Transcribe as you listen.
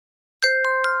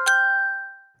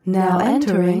Now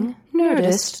entering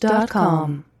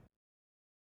Nerdist.com.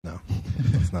 No,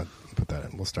 let's not put that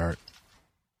in. We'll start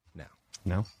now.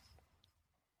 No?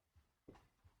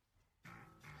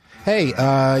 Hey,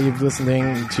 you're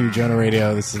listening to Jonah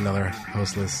Radio. This is another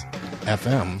Hostless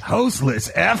FM.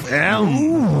 Hostless FM!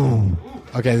 Ooh.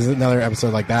 Okay, this is another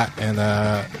episode like that, and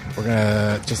we're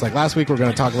gonna, just like last week, we're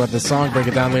gonna talk about this song, break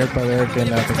it down lyric by lyric, and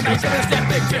thanks for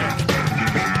listening.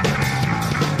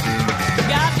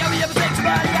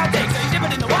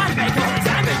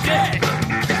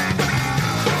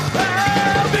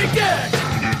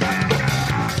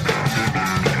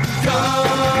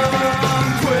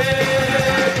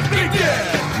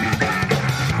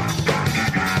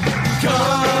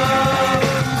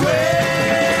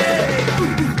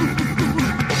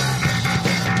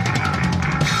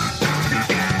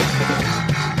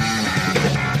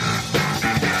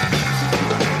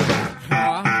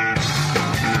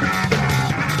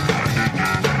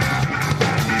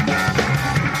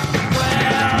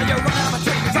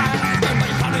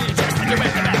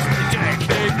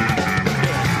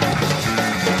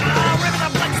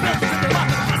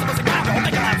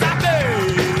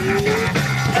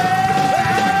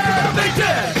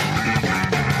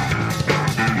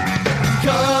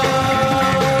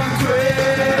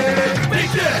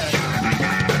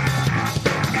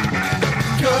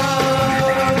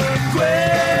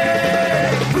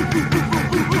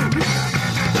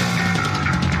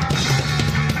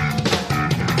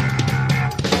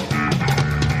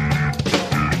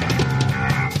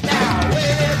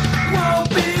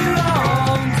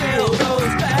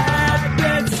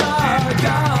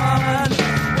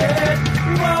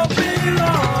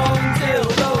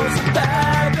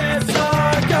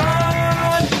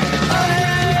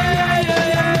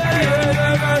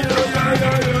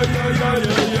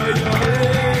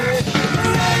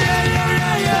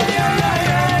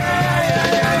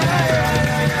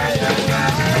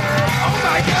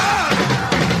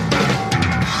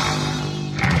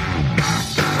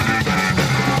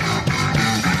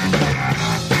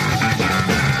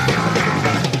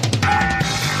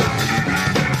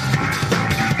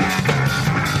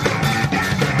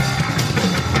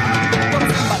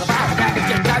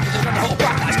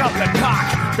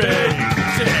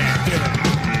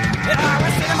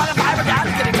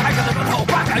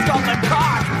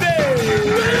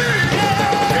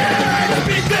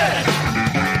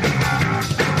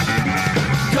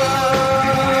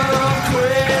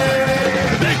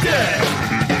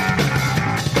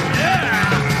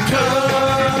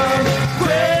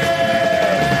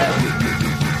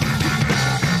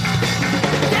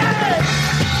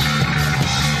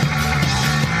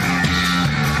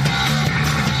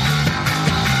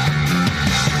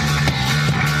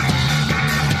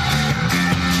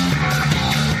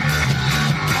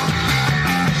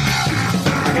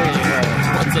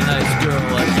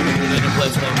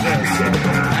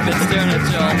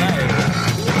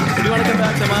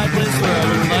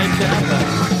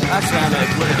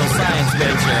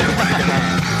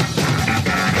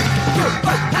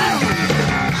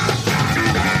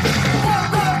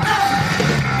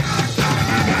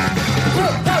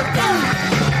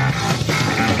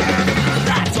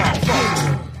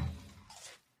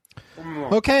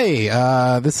 Okay,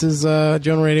 this is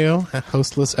Jonah Radio at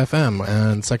Hostless FM,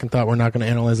 and second thought, we're not going to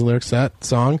analyze the lyrics to that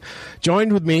song.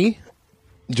 Joined with me.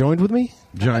 Joined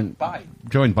by.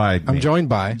 I'm joined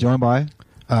by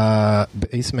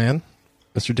bassman,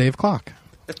 Mr. Dave Clock,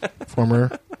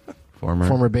 former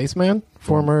bassman,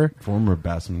 former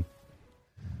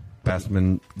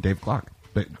bassman Dave Clock,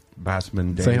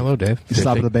 bassman Dave. Say hello, Dave.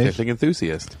 Slap of the bass,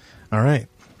 enthusiast. All right,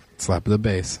 slap of the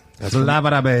bass. Slap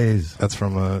of the bass. That's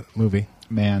from a movie.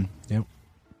 Man. Yep.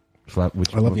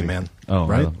 Which I love movie? you, man. Oh,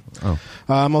 right. Oh.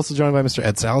 I'm also joined by Mr.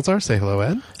 Ed Salazar. Say hello,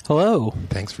 Ed. Hello.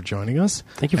 Thanks for joining us.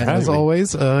 Thank you for and having as me.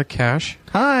 always, Cash.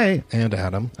 Hi. And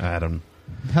Adam.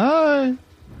 Hi.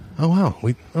 Oh wow,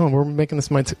 we're making this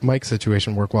mic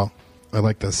situation work well. I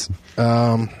like this.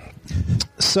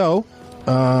 So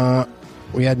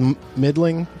we had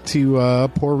middling to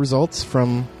poor results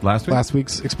from last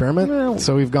week's experiment. Well.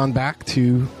 So we've gone back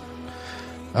to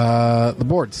the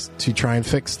boards to try and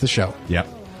fix the show. Yep.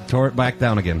 Tore it back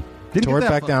down again. Tore it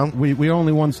back down. We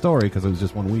only one story because it was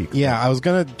just 1 week. Yeah, I was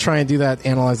going to try and do that,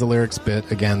 analyze the lyrics bit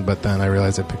again, but then I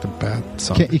realized I picked a bad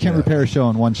song. You can't repair a show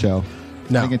in one show.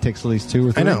 No. I think it takes at least 2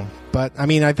 or 3. I know. But, I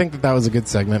mean, I think that was a good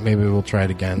segment. Maybe we'll try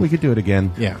it again. We could do it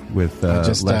again. Yeah. With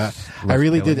less I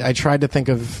really killing. did. I tried to think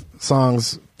of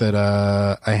songs that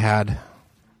I had,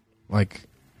 like,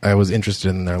 I was interested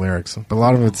in their lyrics. But a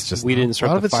lot of it's just... We didn't a lot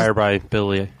start of the it's fire by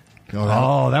Billy You know that?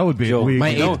 Oh, that would be Joe, we,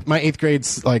 My eighth grade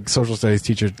like social studies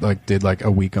teacher like did like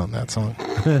a week on that song.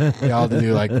 They all had to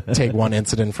do like take one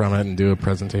incident from it and do a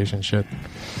presentation shit.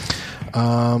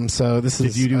 So this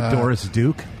is Did you do Doris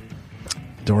Duke?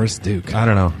 Doris Duke. I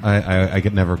don't know. I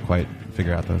could never quite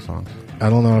figure out those songs. I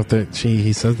don't know if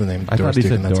he says the name I Doris thought he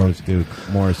Duke in said that Doris song. Duke.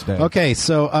 Morris Day. Okay,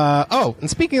 so and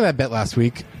speaking of that bit last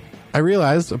week, I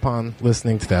realized upon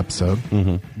listening to the episode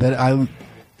that I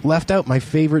left out my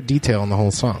favorite detail in the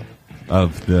whole song.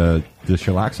 Of the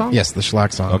Shellac song? Yes, the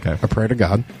Shellac song. Okay. A Prayer to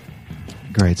God.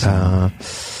 Great song.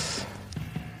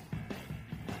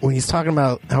 When he's talking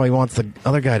about how he wants the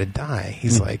other guy to die,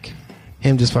 he's like,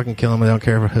 him just fucking kill him. I don't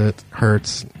care if it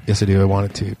hurts. Yes, I do. I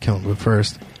wanted to kill him,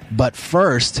 but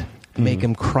first, make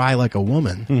him cry like a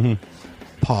woman.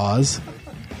 Pause.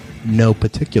 No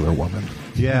particular woman.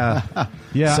 Yeah.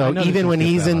 Yeah. I So noticed even you when skipped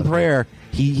he's that in last prayer,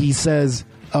 he says,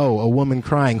 "Oh, a woman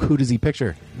crying." Who does he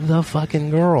picture? The fucking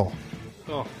girl.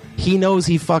 He knows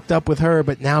he fucked up with her,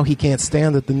 but now he can't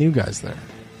stand that the new guy's there.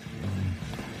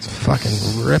 It's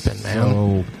fucking ripping, man.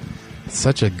 So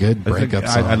Such a good breakup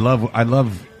song. I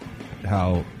love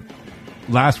how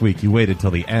last week you waited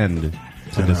till the end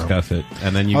to discuss it,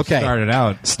 and then you Okay. started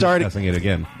out discussing it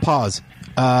again. Pause.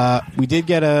 We did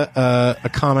get a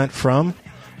comment from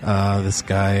this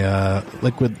guy,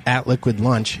 Liquid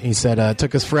Lunch. He said it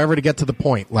took us forever to get to the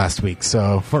point last week.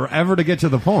 So Forever to get to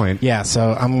the point. yeah,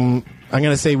 so I'm going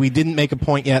to say we didn't make a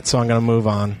point yet, so I'm going to move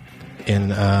on in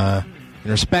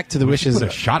respect to the wishes. Put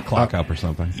a shot clock up or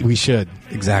something. We should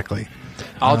exactly.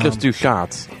 I'll just do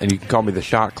shots, and you can call me the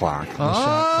shot clock.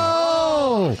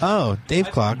 Oh, Dave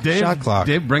Clock, Shot Clock.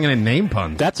 Dave bringing in name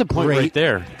puns. That's a point Great- right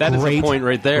there. That is great- a point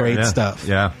right there. great yeah. stuff.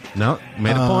 Yeah. No,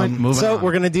 made a point. Moving So on.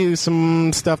 we're going to do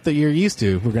some stuff that you're used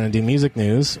to. We're going to do music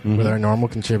news with our normal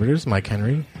contributors, Mike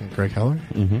Henry and Greg Heller.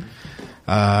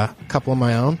 A couple of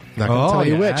my own. Not going to Oh, tell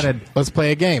you you which. added- Let's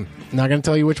play a game. Not going to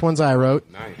tell you which ones I wrote.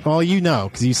 Nice. Well, you know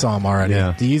because you saw them already.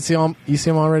 Yeah. Do you see them? You see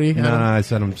them already? No, Adam? I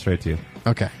sent them straight to you.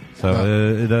 Okay. So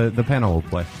the panel will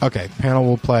play. Okay. Panel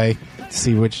will play to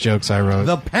see which jokes I wrote.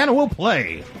 The panel will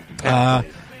play.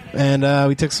 And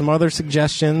we took some other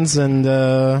suggestions, and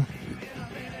we're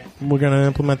going to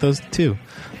implement those too.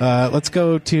 Let's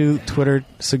go to Twitter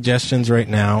suggestions right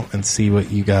now and see what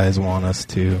you guys want us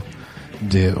to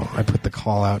do. I put the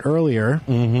call out earlier.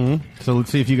 So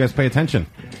let's see if you guys pay attention.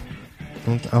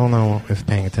 I don't know if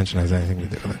paying attention has anything to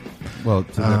do with it. Well,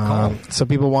 to the call. So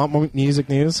people want more music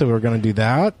news, so we're going to do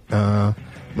that. Run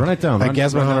it down. I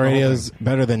guess run my it radio all. is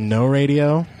better than no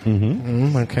radio.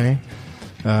 Okay.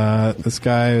 This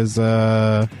guy is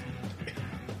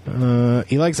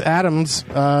he likes Adam's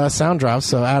sound drops.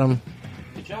 So Adam,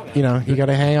 you got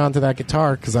to hang on to that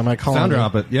guitar because I might call Sound him.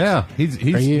 drop it. Yeah,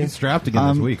 he's strapped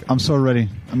again this week. I'm so ready.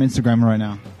 I'm Instagramming right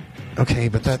now. Okay,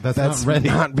 but that's not ready.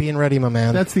 not being ready, my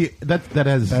man.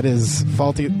 That is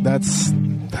faulty. That's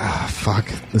fuck.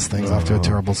 This thing's off to a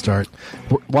terrible start.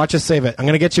 Watch us save it. I'm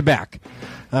gonna get you back.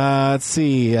 Let's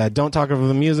see. Don't talk over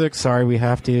the music. Sorry, we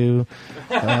have to.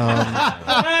 We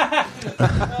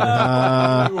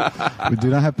do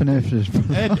not have permission.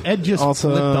 Ed just Also-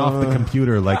 flipped off the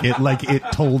computer like it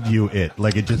told you it.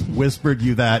 Like it just whispered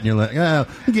you that, and you're like, oh,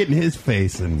 get in his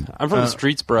face. And I'm from the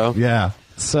streets, bro. yeah.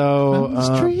 So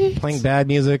playing bad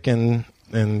music and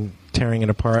tearing it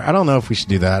apart. I don't know if we should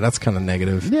do that. That's kind of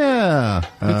negative. Yeah.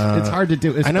 It's hard to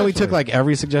do. I know we took especially- like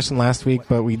every suggestion last week,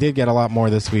 but we did get a lot more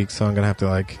this week, so I'm gonna have to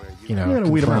gotta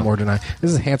weed 'em confirm out. more tonight.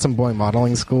 This is Handsome Boy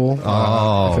Modeling School.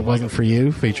 Oh. If It Wasn't For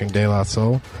You, featuring De La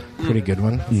Soul. Pretty good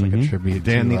one. It's like a tribute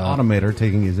Dan to, the Automator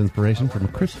taking his inspiration from a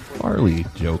Chris Farley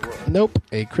joke. Nope,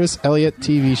 a Chris Elliott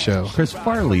TV show. Chris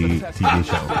Farley TV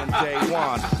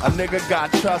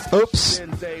show. Oops.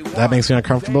 That makes me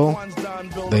uncomfortable.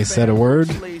 They said a word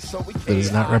that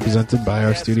is not represented by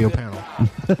our studio panel.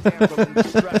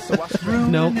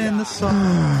 Nope.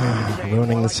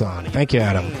 Ruining the song. Thank you,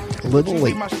 Adam. A little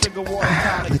late.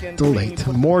 Little late.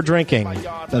 More drinking.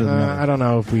 I don't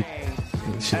know if we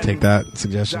should take that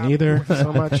suggestion either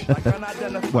so much.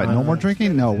 What? No more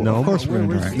drinking? No. No. Of course we're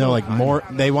gonna drink. No, like more.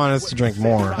 They want us to drink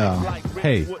more.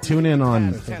 Hey, tune in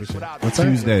on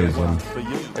Tuesdays.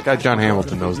 That guy John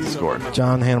Hamilton knows the score.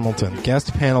 John Hamilton.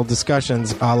 Guest panel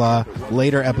discussions a la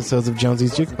later episodes of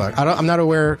Jonesy's Jukebox. I'm not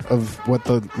aware of what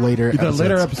the later The episodes.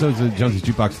 later episodes of Jonesy's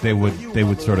Jukebox, they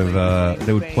would sort of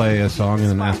they would play a song and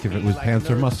then ask if it was pants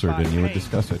or mustard, and you would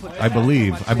discuss it. I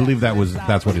believe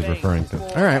that's what he's referring to.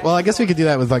 All right. Well, I guess we could do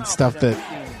that with like stuff that.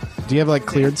 Do you have like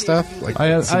cleared stuff? Like I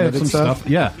have submitted some stuff.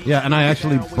 Yeah, and I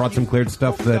actually brought some cleared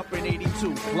stuff that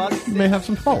may have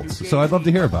some faults. So I'd love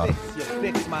to hear about it.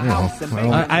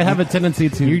 Well, I have a tendency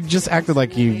to. you just acted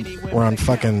like you were on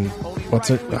fucking what's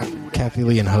it? Kathy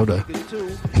Lee and Hoda. It's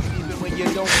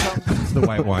the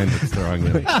white wine that's throwing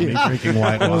you. Me drinking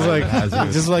white I wine. was like, has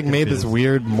you just like made this confused.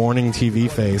 weird morning TV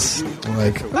face.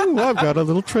 Like, ooh, I've got a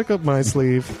little trick up my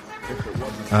sleeve.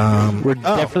 We're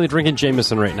definitely drinking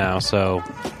Jameson right now, so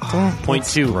point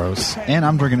two. Gross. And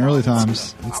I'm drinking early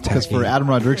times. Because tacky. for Adam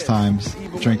Rodriguez times,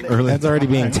 drink early. That's already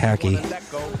being tacky.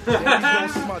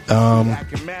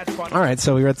 All right,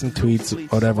 so we read some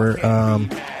tweets, whatever.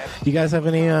 You guys have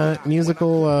any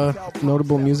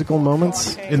notable musical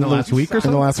moments In the last week or In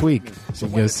the so? last week. So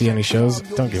you guys see any shows?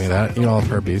 Don't give me that. You all have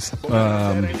herpes.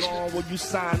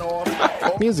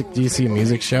 Music. Do you see a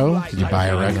music show? Did you buy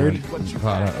a record? Did you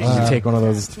take one of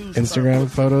those Instagram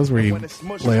photos where you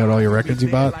lay out all your records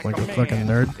you bought like a fucking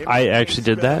nerd? I actually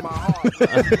did that.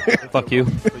 Fuck you.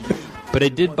 But I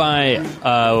did buy,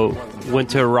 went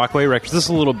to Rockaway Records. This is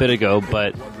a little bit ago,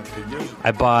 but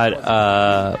I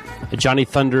bought Johnny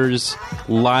Thunder's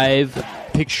live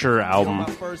picture album,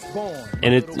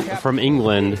 and it's from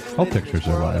England. All pictures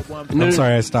are live. I'm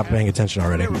sorry, I stopped paying attention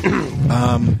already.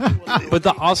 But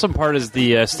the awesome part is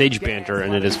the stage banter,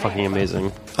 and it is fucking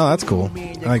amazing. Oh, that's cool.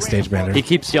 I like stage banter. He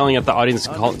keeps yelling at the audience,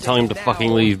 telling them to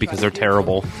fucking leave because they're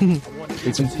terrible.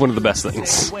 It's one of the best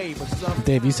things.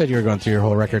 Dave, you said you were going through your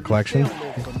whole record collection.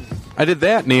 I did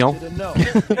that, Neil. We did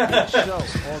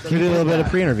a little bit of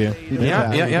pre-interview.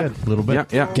 Yeah. A little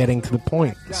bit. Yeah. Getting to the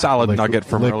point. Solid nugget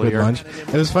from Liquid earlier. Lunch.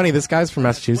 It was funny. This guy's from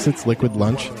Massachusetts, Liquid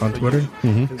Lunch on Twitter.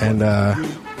 And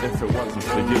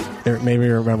it made me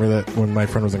remember that when my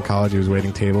friend was in college, he was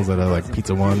waiting tables at a like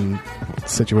Pizza One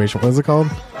situation. What is it called?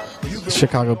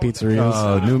 Chicago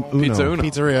Pizzerias. Uno. Pizza Uno.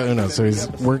 Pizzeria Uno. So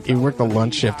he worked the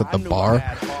lunch shift at the bar,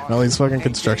 and all these fucking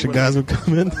construction guys would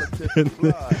come in. And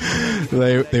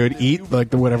they would eat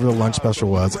like whatever the lunch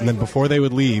special was, and then before they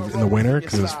would leave in the winter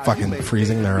because it was fucking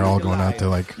freezing, they were all going out to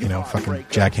like fucking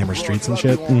jackhammer streets and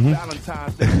shit.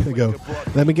 They go,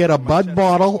 let me get a Bud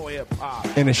bottle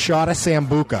and a shot of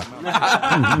Sambuca.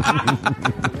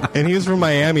 And he was from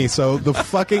Miami, so the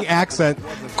fucking accent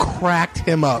cracked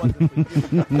him up.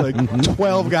 Like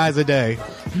 12 guys a day.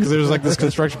 Because there was like this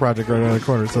construction project right around the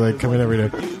corner, so they come in every day,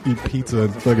 eat pizza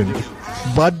and fucking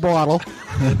Bud bottle,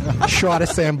 shot of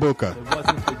Sambuca.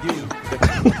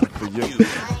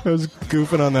 I was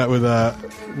goofing on that with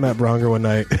Matt Bronger one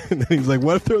night. And then he was like,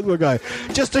 what if there was a guy?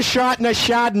 Just a shot and a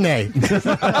Chardonnay.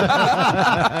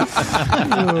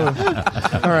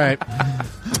 All right.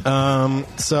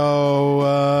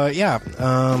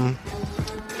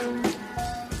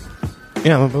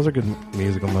 Yeah, those are good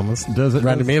musical moments.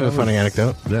 Reminded me of a funny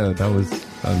anecdote. Yeah, that was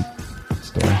a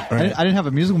story. I didn't have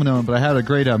a musical moment, but I had a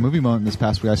great movie moment this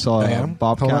past week. I saw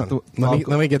Bobcat. Hold on.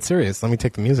 Let me get serious. Let me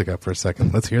take the music up for a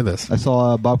second. Let's hear this. I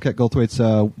saw Bobcat Goldthwait's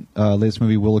latest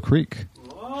movie, Willow Creek.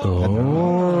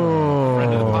 Oh,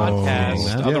 Friend of the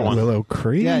podcast. Yeah. Other one. Willow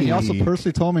Creek. Yeah, he also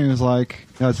personally told me, he was like,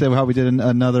 say how we did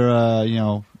another,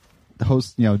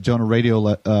 host, Jonah Ray.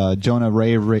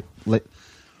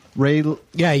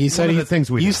 Yeah, you said One of the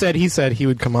things we you did. said he said he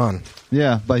would come on.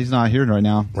 Yeah, but he's not here right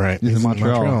now. Right. He's in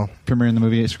Montreal. Premiering the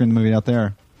movie, screening the movie out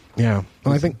there. Yeah.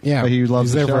 Well, I think But he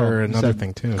loves he's the there show. for He another said,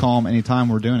 thing too. Call him anytime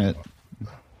we're doing it.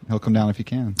 He'll come down if he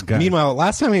can. Meanwhile,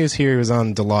 last time he was here, he was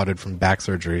on Dilaudid from back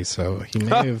surgery, so he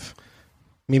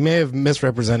may have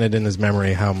misrepresented in his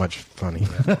memory how much fun he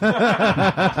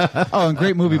had. Oh, and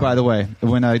great movie, by the way.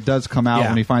 When it does come out, Yeah.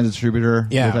 when he finds a distributor,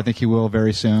 Yeah. which I think he will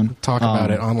very soon. Talk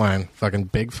about it online. Fucking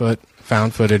Bigfoot,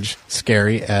 found footage,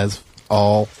 scary as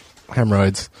all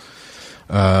hemorrhoids.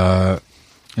 Yeah,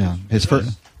 his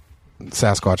first.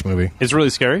 Sasquatch movie. It's really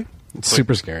scary. It's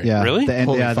super scary. Yeah, Really? The end,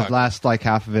 Holy yeah, fuck. the last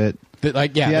half of it. There's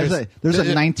a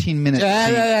 19-minute.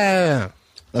 Yeah.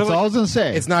 That's all I was gonna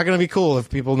say. It's not going to be cool if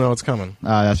people know it's coming.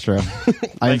 That's true.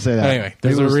 I didn't say that. Anyway,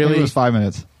 there's it was, a really- it was 5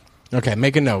 minutes. Okay,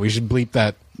 make a note. We should bleep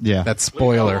that. Yeah. That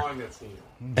spoiler.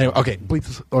 Anyway, okay, bleep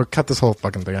this, or cut this whole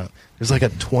fucking thing out. There's like a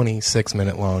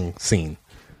 26-minute long scene,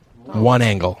 one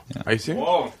angle, Are you serious?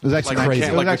 It was actually Like crazy.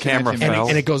 it was Like the actually camera 19 and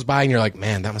minutes. it goes by, and you're like,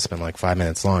 man, that must have been like 5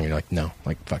 minutes long. And you're like, no,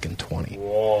 like fucking 20.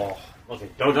 Whoa. Okay,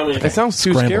 don't tell me. It sounds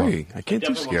too Scramble. scary. I can't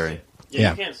do scary. Yeah,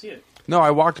 Yeah. you can't see it. No,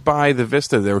 I walked by the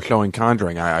Vista. They were showing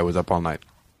Conjuring. I was up all night.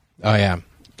 Oh yeah,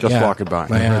 Just Yeah. walking by.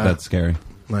 My, I heard that's scary.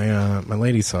 my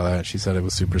lady saw that. She said it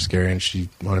was super scary, and she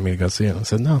wanted me to go see it. I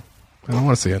said, no, I don't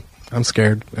want to see it. I'm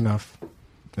scared enough.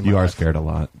 in You my are life. scared a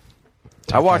lot.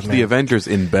 I watched man. The Avengers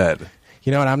in bed.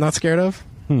 You know what I'm not scared of?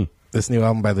 This new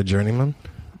album by The Journeyman.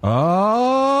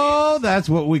 Oh, that's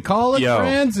what we call a Yo.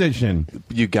 transition.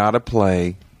 You got to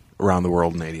play Around the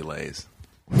World in 80 Lays.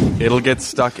 It'll get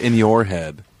stuck in your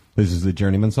head. This is the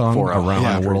Journeyman song, For Around the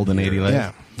 100 World in 80 years. Lays.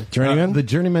 Yeah, Journeyman? The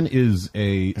Journeyman is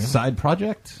a side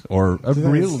project or a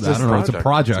real. It's I don't know. It's a project. It's a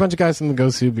project. bunch of guys from the Go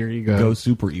Super Ego. Go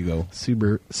Super Ego.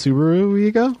 Subaru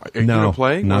Ego? Are you No, gonna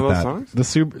play not one of that. those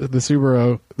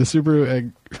songs? The Subaru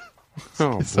egg.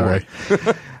 Oh, boy. Sorry.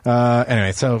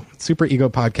 Anyway, so Super Ego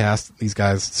Podcast. These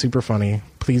guys, super funny.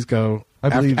 Please go. I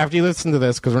believe- after you listen to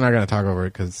this, because we're not going to talk over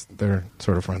it because they're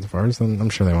sort of friends of ours, and I'm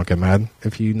sure they won't get mad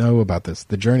if you know about this.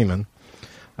 The Journeyman.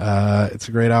 It's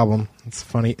a great album. It's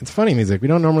funny. It's funny music. We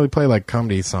don't normally play like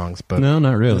comedy songs, but No,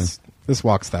 not really. This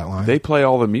walks that line. They play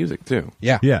all the music too.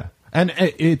 yeah. Yeah. And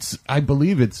it's, I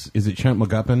believe is it Shunt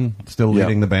McGuppin still Yeah.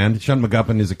 leading the band? Shunt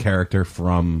McGuppin is a character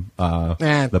from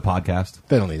the podcast.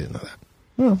 They don't need to know that.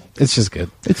 Well, it's just good.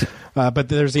 But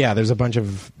there's a bunch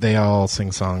of, they all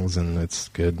sing songs and it's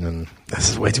good. And this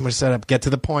is way too much setup. Get to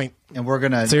the point. And we're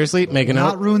gonna Seriously, make a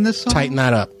not note. ruin this song. Tighten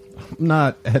that up. I'm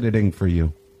not editing for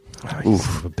you. Oof,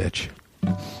 son of a bitch.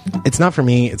 It's not for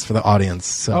me. It's for the audience.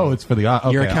 So Oh, it's for the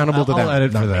okay, You're accountable to I'll them.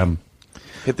 edit not for me. them.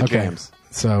 Hit the Okay. jams.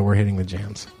 So we're hitting the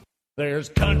jams. There's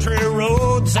country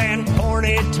roads and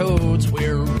horny toads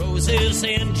where roses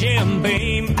and Jim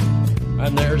Beam.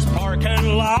 And there's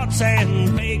parking lots and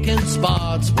vacant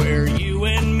spots where you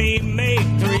and me make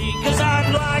three. 'Cause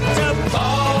I'd like to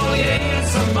ball you in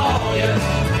Somalia,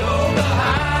 go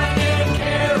behind you in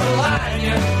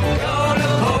Carolina, go to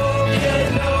Hope,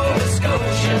 Nova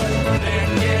Scotia, then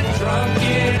get drunk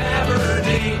in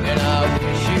Aberdeen. And I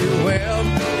wish you well,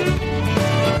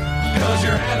 'cause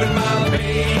you're having my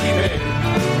baby.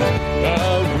 I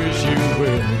wish you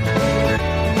will,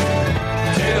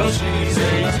 till she's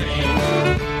 18.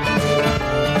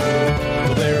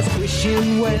 Well, there's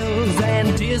wishing wells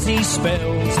and dizzy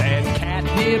spells and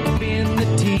catnip in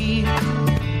the tea,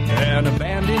 an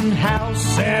abandoned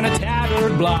house and a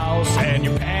tattered blouse and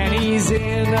your panties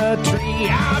in a tree.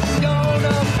 I'm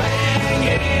gonna bang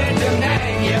it in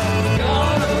Denania,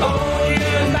 gonna blow you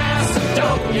in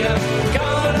Macedonia,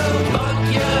 gonna fuck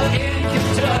you in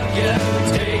Kentucky,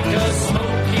 take a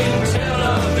smoke in Tel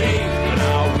Aviv, and I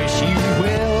wish you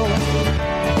will,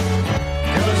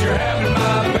 'cause you're having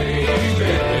my baby.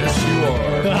 Yes, you are.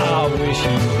 I wish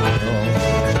you will,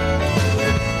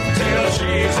 till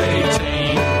she's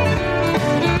 18.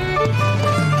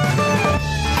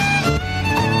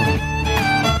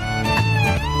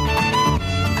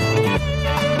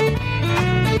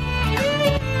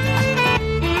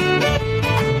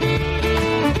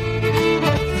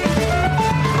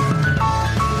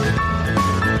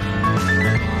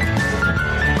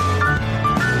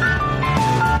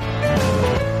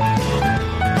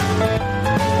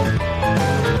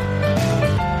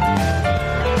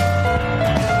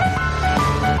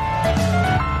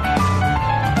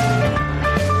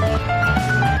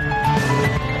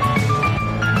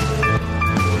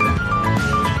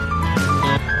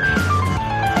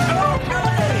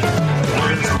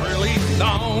 There's really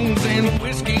thongs and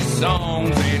whiskey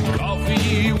songs and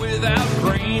coffee without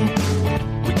cream.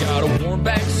 We got a warm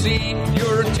back seat,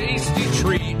 you're a tasty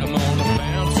treat. I'm gonna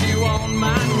bounce you on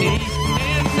my knee.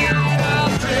 And now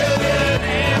I'll drill you in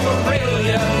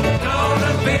Amarillo,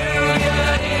 gonna bill you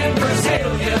in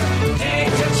Brasilia, take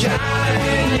a jive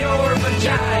in your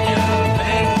vagina,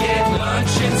 then get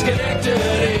lunch in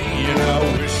Schenectady. And I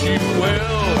wish you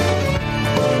well,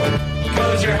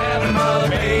 'cause you're having my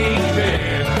baby.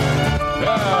 I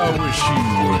wish you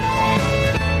would,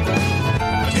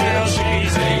 till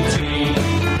she's 18.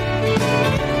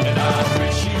 And I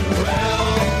wish you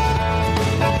well,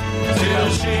 till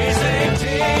she's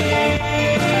 18.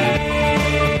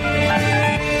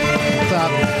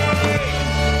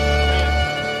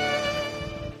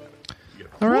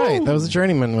 All right. That was the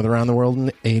Journeyman with Around the World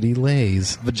in 80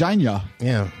 Lays. Vagina.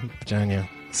 Yeah. Virginia.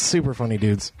 Super funny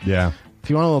dudes. Yeah. If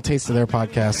you want a little taste of their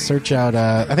podcast, search out.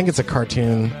 I think it's a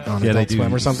cartoon on Yeah, they Adult do.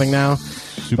 Swim or something now.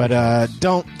 But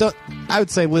don't. I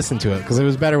would say listen to it because it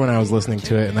was better when I was listening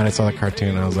to it, and then I saw the cartoon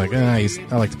and I was like, I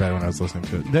liked it better when I was listening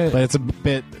to it. They- But it's a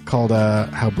bit called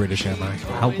 "How British Am I?"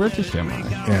 How British am I?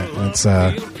 Yeah,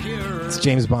 and it's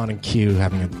James Bond and Q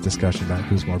having a discussion about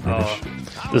who's more British.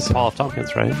 This is Paul F.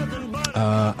 Tompkins, right?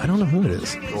 I don't know who it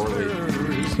is.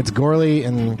 It's Gorley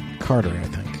and Carter, I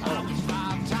think.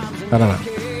 I don't know.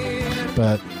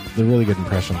 But they're really good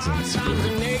impressions and super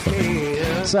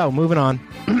funny. So, moving on.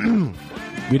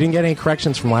 We didn't get any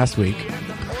corrections from last week.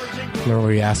 Remember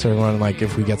we asked everyone, like,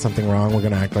 if we get something wrong, we're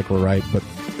going to act like we're right, but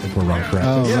if we're wrong, correct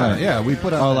us. Yeah, yeah. We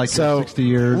put out Oh, like So, 60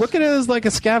 years. Look at it as like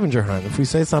a scavenger hunt. If we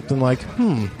say something like,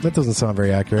 that doesn't sound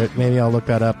very accurate, maybe I'll look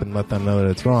that up and let them know that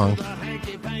it's wrong.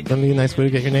 That'd be a nice way to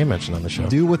get your name mentioned on the show.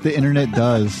 Do what the internet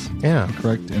does. Yeah.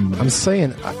 Correct. And I'm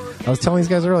saying, I was telling these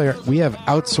guys earlier, we have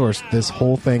outsourced this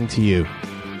whole thing to you.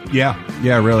 Yeah,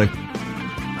 yeah, really.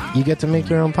 you get to make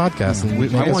your own podcast and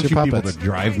make I us want your you people puppets. to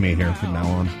drive me here from now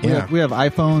on. Yeah. We have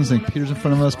iPhones and computers in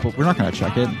front of us, but we're not going to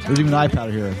check it. There's even an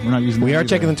iPad here. We're not using. We that are either.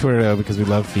 checking the Twitter though because we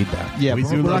love feedback. Yeah, We but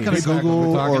do we're love not going to feedback when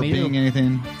Google we're talking or to you. Bing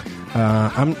anything.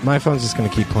 My phone's just going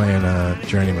to keep playing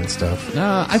Journeyman stuff.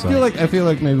 I feel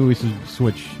like maybe we should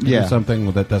switch Yeah. to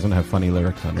something that doesn't have funny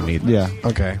lyrics underneath. Yeah.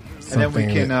 Okay. And then we Something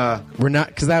can. that- we're not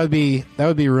because that would be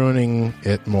ruining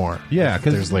it more. Yeah, if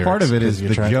 'cause there's lyrics, part of it 'cause is you're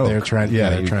the trying- joke. They're trying. Yeah,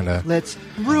 they're you- trying to. Let's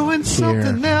ruin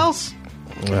something else.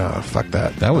 Fuck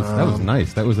that. That was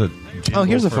nice. That was a Oh,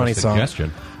 here's a for funny song.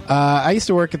 suggestion. I used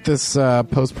to work at this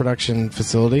post-production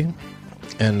facility,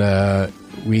 and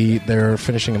they're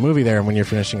finishing a movie there. And when you're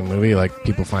finishing a movie, like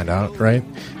people find out, right?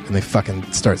 And they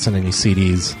fucking start sending you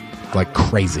CDs like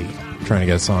crazy, trying to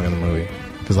get a song in the movie.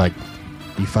 Because like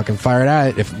you fucking fire it at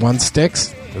it. If one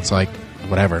sticks, it's like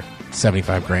whatever,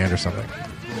 $75,000 or something.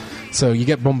 So you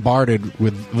get bombarded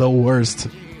with the worst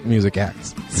music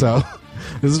acts. So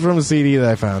this is from a CD that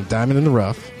I found, Diamond in the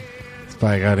Rough. It's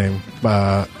by a guy named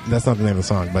that's not the name of the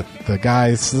song, but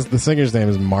the singer's name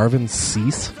is Marvin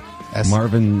Cease.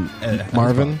 Marvin.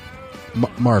 Marvin.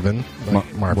 Marvin.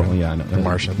 Well, yeah, no, the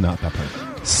Martian. Not that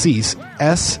part. Cease.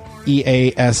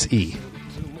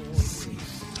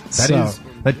 SEASE.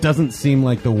 That doesn't seem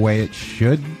like the way it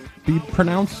should be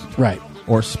pronounced Right.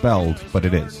 or spelled, but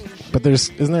it is. But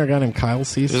isn't there a guy named Kyle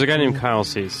Cease? There's a guy named Kyle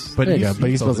Cease. But There you go. But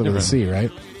he spells it with a different. C,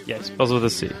 right? Yeah, he spells with a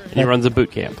C. And he runs a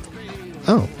boot camp.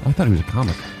 Oh. I thought he was a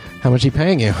comic. How much he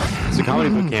paying you? It's a comedy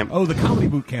boot camp. Oh, the comedy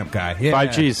boot camp guy. Yeah.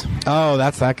 5 G's. Oh,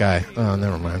 that's that guy. Oh,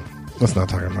 never mind. Let's not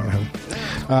talk about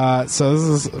him. So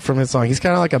this is from his song. He's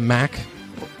kind of like a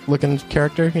Mac-looking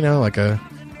character, like a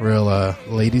real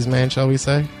ladies' man, shall we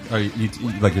say? Oh, you're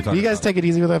talking. You guys take it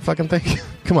easy with that fucking thing?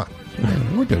 Come on.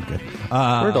 We're doing good.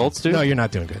 We're adults, dude. No, you're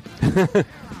not doing good.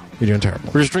 You're doing terrible.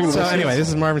 We're just drinking So whiskey. anyway, this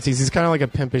is Marvin Cease. He's kind of like a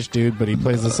pimpish dude, but he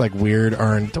plays this like weird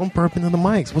Don't burp into the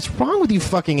mics. What's wrong with you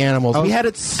fucking animals? We had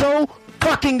it so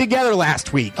fucking together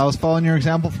last week. I was following your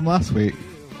example from last week.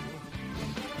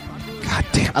 God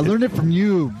damn it. I learned it from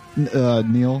you,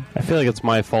 Neil. I feel like it's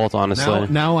my fault, honestly.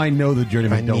 Now I know the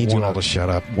Journeyman I don't need you want all to shut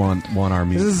up. Want our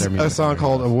music. This is their music. a song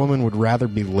called A Woman Would Rather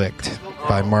Be Licked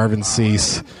by Marvin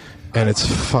Cease, and it's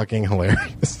fucking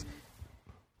hilarious.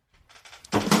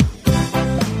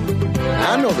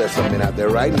 I know there's some men out there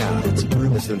right now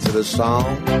listening to this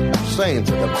song, saying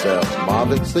to themselves,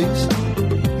 Marvin Cease,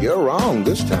 you're wrong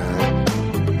this time.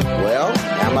 Well,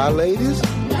 am I, ladies?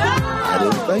 I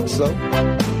didn't think so.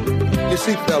 You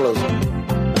see, fellas,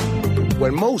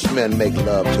 when most men make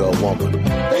love to a woman,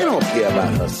 they don't care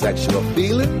about her sexual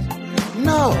feelings.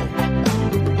 No.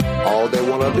 All they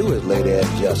want to do is lay there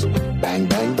and just bang,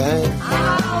 bang, bang,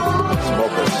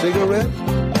 smoke a cigarette,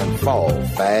 and fall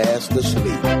fast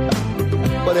asleep.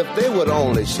 But if they would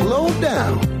only slow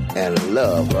down and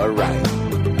love her right,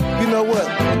 you know what?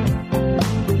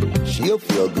 She'll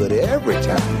feel good every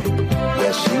time.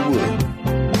 Yes, she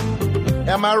would.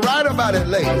 Am I right about it,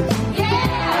 ladies?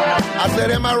 Yeah! I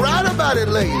said, am I right about it,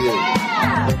 ladies?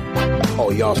 Oh,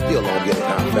 y'all still don't get it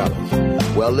now,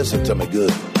 fellas. Well, listen to me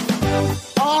good.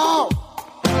 Oh!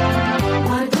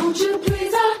 Why don't you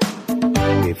please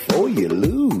Before you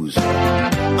lose,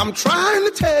 I'm trying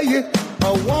to tell you,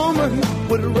 a woman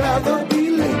would rather be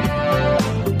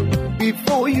late.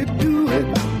 Before you do it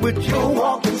with your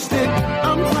walking stick,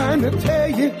 I'm trying to tell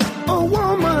you, a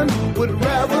woman would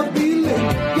rather be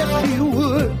late. Yes, she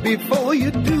would. Before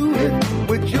you do it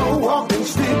with your walking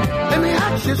stick, let me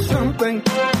ask you something.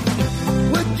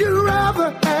 Would you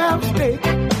rather have steak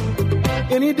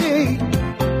any day?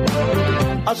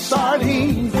 A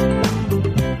sardine?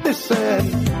 Listen,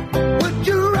 would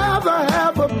you rather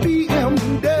have a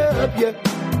BMW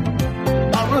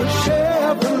or a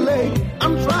Chevrolet?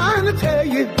 I'm trying to tell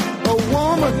you, a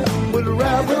woman would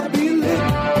rather be lit.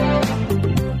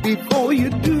 Before you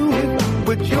do it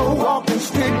with your walking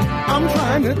stick, I'm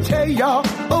trying to tell y'all,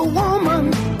 a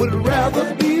woman would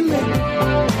rather be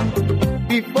lit.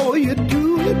 Before you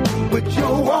do it with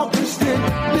your walking stick,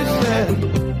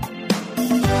 listen.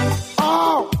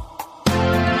 Oh,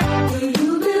 do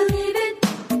you believe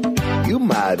it? you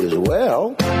might as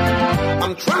well.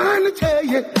 I'm trying to tell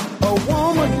you, a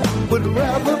woman would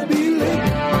rather be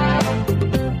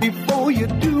lit. Before you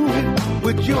do it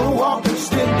with your walking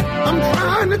stick, I'm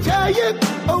trying to tell you,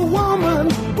 a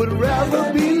woman would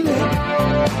rather be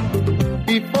lit.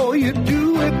 Before you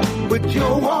do it with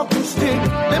your walking stick,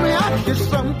 let me ask you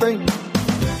something.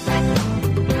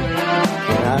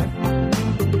 Can I?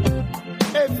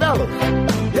 Hey, fellas,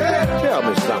 yeah, tell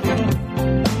me something.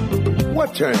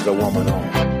 What turns a woman on?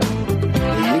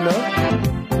 Do you know?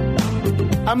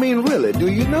 I mean, really, do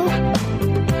you know?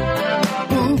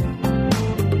 Ooh,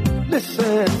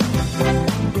 Listen,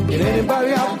 can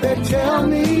anybody out there tell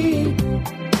me?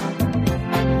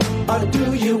 Or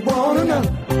do you wanna know?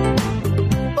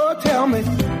 Oh, tell me.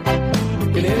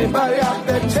 Can anybody out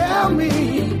there tell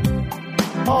me?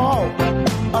 Oh,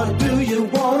 or do you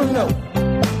wanna know?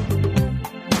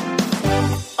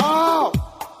 Oh,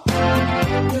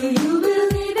 Do you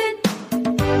believe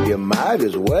it? you might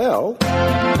as well.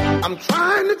 I'm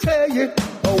trying to tell you,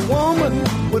 a woman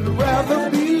would rather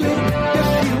be licked.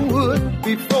 Yes, you would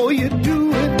before you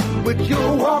do it with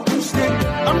your walking stick.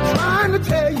 I'm trying to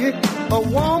tell you, a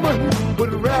woman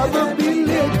would rather be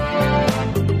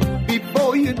licked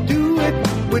before you do it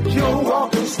with your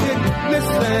walking stick.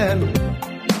 Listen,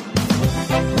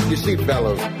 you see,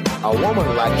 fellas, a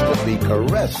woman likes to be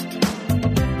caressed,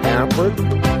 pampered,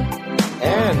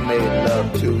 and made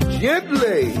love to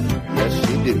gently. Yes,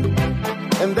 she do.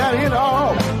 And that ain't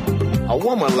all. A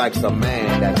woman likes a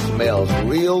man that smells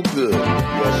real good.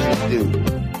 Yes, she do.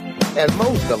 And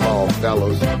most of all,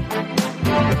 fellas,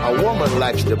 a woman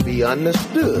likes to be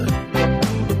understood.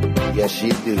 Yes, she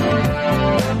do.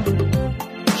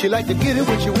 She like to get it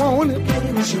when she want it.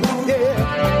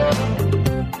 Yeah.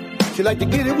 She like to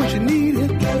get it when she need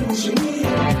it.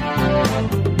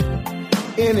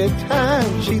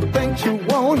 Anytime she thinks you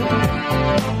want it,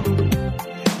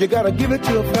 you gotta give it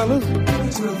to her, fellas.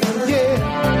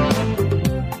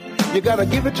 Yeah. You gotta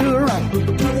give it to her right.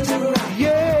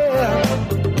 Yeah.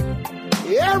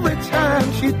 Every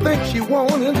time she thinks she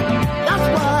want it,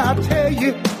 that's why I tell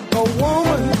you, a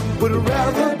woman would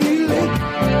rather be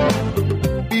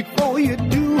licked before you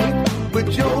do it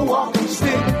with your walking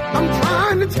stick. I'm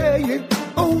trying to tell you,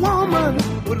 a woman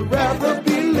would rather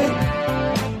be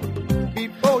licked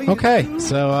before you Okay, do it.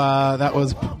 so that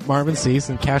was Marvin Cease,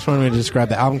 and Cash wanted me to describe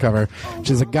the album cover, which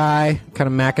is a guy, kind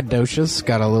of macadocious,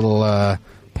 got a little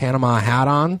Panama hat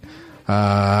on,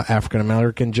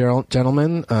 African-American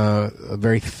gentleman, a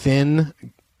very thin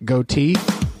goatee.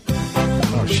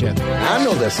 Oh, shit. I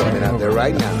know there's something out there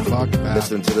right now. Fuck that.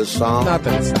 Listen to the song. Not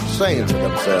that it's saying to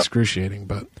themselves. excruciating,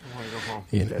 but,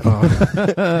 you know.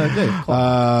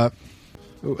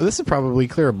 This is probably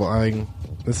clearable. I mean,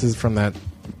 this is from that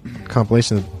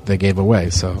compilation that they gave away,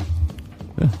 so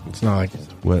it's not like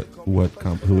Who is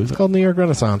it's it? called New York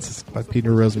Renaissance. It's by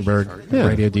Peter Rosenberg, Yeah.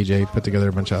 radio DJ, put together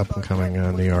a bunch of up and coming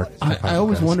New York. I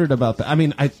always guys. wondered about that. I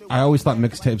mean, I always thought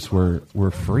mixtapes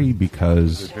were free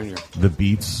because the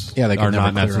beats Yeah, they could are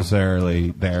never not clear 'em. necessarily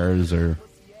theirs or.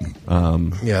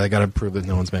 Yeah, they got to prove that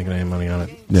no one's making any money on it.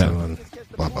 Yeah. So, and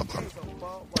blah blah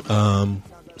blah.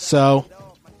 So,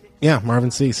 yeah,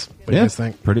 Marvin Cease. What do you guys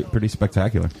think? pretty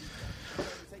spectacular.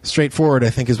 Straightforward,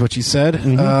 I think, is what you said.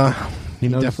 He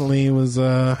knows- definitely was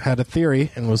had a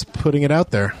theory and was putting it out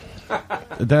there.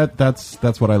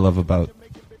 That's what I love about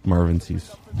Marvin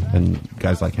Cease and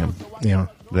guys like him. Yeah,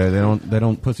 They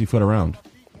don't pussyfoot around.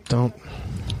 don't.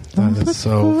 That is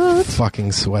so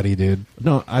fucking sweaty, dude.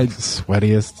 No,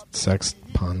 Sweatiest sex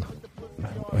pun.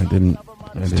 I didn't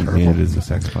terrible. mean it as a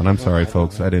sex pun. I'm sorry,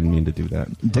 folks. I didn't mean to do that.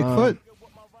 Dickfoot.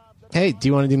 Hey, do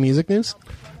you want to do music news?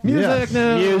 Music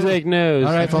news. Music news.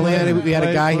 All right, if only we had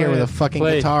a guy here with a fucking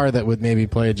Play. guitar that would maybe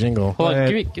play a jingle. Hold on,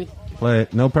 Play give me. Play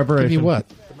it. No preparation. Give you what?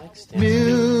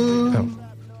 Oh.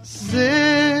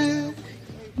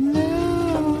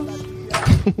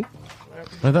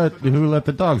 I thought Who Let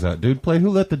the Dogs Out, dude. Play Who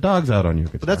Let the Dogs Out on your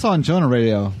guitar. But that's on Jonah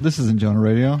Radio. This isn't Jonah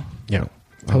Radio. Yeah.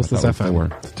 Oh, Hostless that was the FM.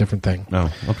 word. It's a different thing. No,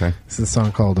 okay. This is a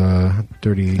song called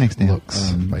Dirty Thanks, Dan.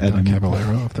 Looks by Edmund. Don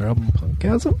Caballero off their album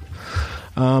Punkasm.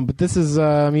 But this is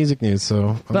music news,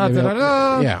 so maybe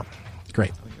I'll- yeah,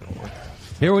 great.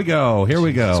 Here we go.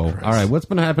 Christ. All right, what's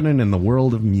been happening in the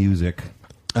world of music?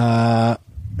 A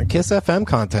Kiss FM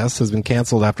contest has been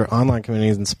canceled after online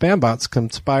communities and spam bots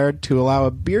conspired to allow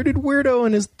a bearded weirdo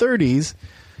in his 30s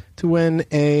to win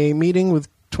a meeting with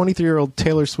 23-year-old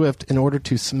Taylor Swift in order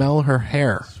to smell her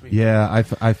hair. Yeah,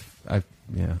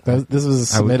 yeah. This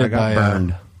was I submitted got by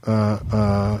burned.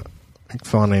 a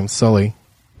fellow named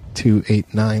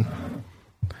Sully289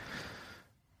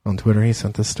 on Twitter. He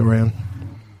sent this story on.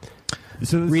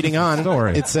 So this Reading is the on,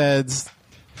 story. it says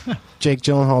Jake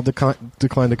Gyllenhaal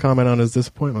declined to comment on his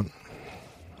disappointment.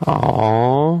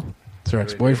 Aww. It's her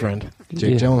ex-boyfriend,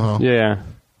 Jake Yeah. Gyllenhaal. Yeah.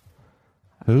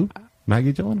 Who?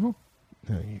 Maggie Gyllenhaal?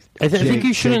 I think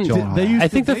you shouldn't. Gyllenhaal. They used I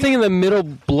think to the thing in the middle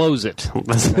blows it.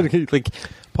 Like,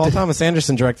 Paul Thomas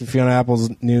Anderson directed Fiona Apple's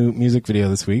new music video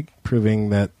this week, proving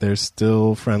that they're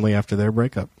still friendly after their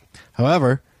breakup.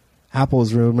 However, Apple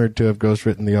is rumored to have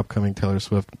ghostwritten the upcoming Taylor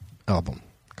Swift album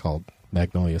called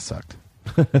Magnolia Sucked.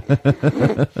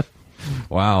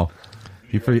 Wow.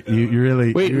 You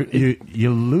really Wait,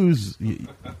 you lose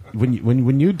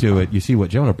when you do it. You see what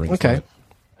Jonah brings. to Okay. it.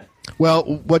 Well,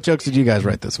 what jokes did you guys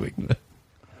write this week?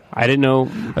 I didn't know.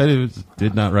 I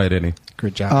did not write any.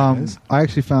 Good job, guys. I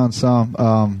actually found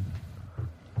some.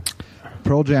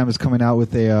 Pearl Jam is coming out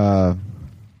with or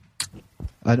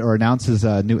announces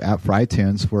a new app for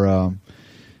iTunes where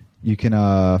you can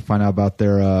find out about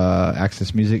their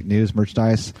Access Music, news,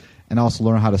 merchandise, and also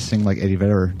learn how to sing like Eddie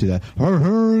Vedder. Do that.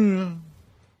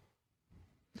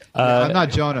 I'm not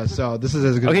Jonah, so this is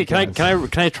as good. Okay, as it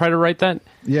can I try to write that?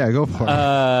 Yeah, go for it.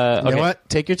 You Okay. know what?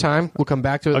 Take your time. We'll come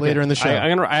back to it Okay. later in the show.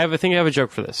 I think I have a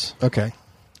joke for this. Okay.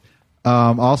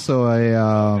 Also,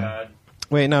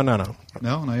 Wait, no. no,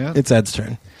 not yet. It's Ed's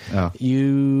turn. Oh.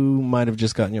 You might have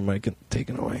just gotten your mic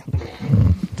taken away.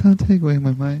 Don't take away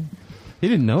my mic. He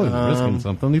didn't know he was risking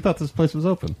something. He thought this place was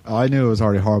open. Oh, I knew it was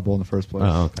already horrible in the first place.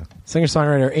 Oh, okay.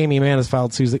 Singer-songwriter Amy Mann has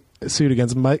filed suit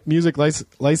against music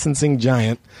licensing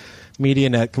giant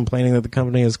MediaNet, complaining that the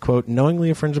company has, quote, knowingly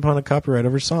infringed upon a copyright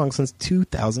of her song since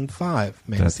 2005.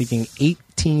 Mann is seeking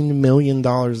 $18 million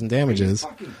in damages. Are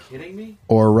you fucking kidding me?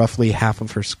 Or roughly half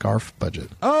of her scarf budget.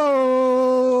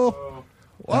 Oh!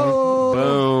 Whoa!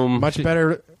 Boom. Much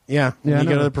better. Yeah, when I you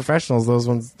go know. to the professionals, those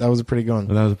ones, that was a pretty good one.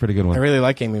 That was a pretty good one. I really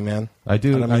like Amy Mann. I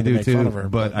do don't mean to make fun too. of her,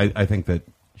 but I think that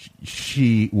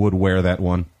she would wear that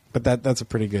one. But that's a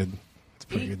pretty good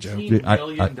joke.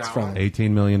 It's from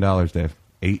 $18 million, Dave.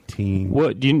 18.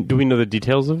 What do we know the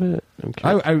details of it? I'm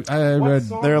curious. I read,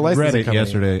 They're a licensing read it company,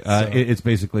 yesterday. so- It's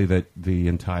basically that the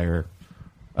entire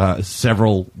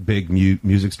several big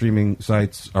music streaming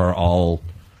sites are all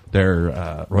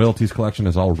their royalties collection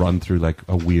is all run through like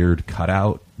a weird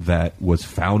cutout that was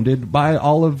founded by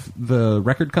all of the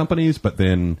record companies, but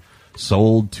then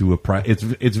sold to a price.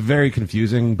 It's very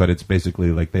confusing, but it's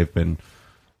basically like they've been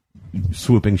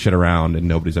swooping shit around and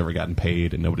nobody's ever gotten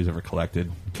paid and nobody's ever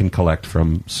can collect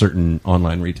from certain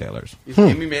online retailers. Is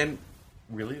Amy Mann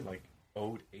really like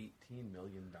owed $18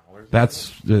 million?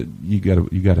 That's you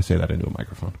got to say that into a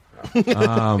microphone.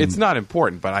 It's not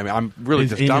important, but I'm really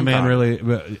Is just Amy Mann dumbfounded.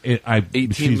 really?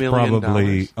 $18 She's million?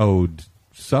 probably owed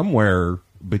somewhere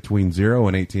between $0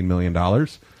 and $18 million.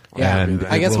 Yeah, and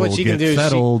I guess it what will she can get do is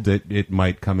settled. It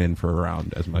might come in for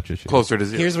around as much as she Closer to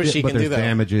zero. Here's what she but can do, there's though.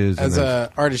 damages and As there's-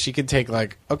 an artist, she could take,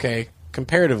 like, okay,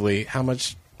 comparatively, how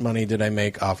much money did I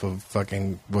make off of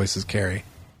fucking Voices Carry?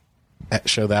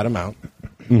 Show that amount.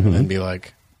 And then be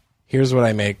like, here's what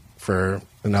I make for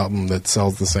an album that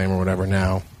sells the same or whatever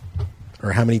now.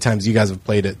 Or how many times you guys have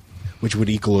played it, which would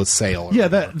equal a sale. Or Yeah,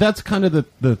 that's kind of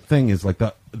the thing is like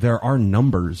there are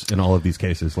numbers in all of these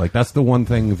cases. Like that's the one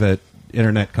thing that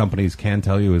internet companies can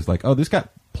tell you is like, oh, this got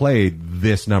played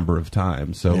this number of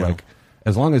times. So Yeah. like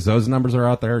as long as those numbers are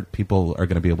out there, people are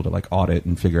going to be able to like audit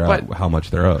and figure out But how much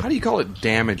they're owed. How do you call it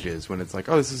damages when it's like,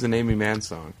 oh, this is an Amy Mann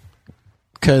song?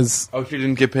 Because Oh, she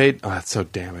didn't get paid? Oh, that's so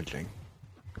damaging.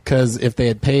 if they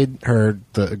had paid her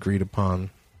the agreed upon,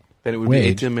 Then it would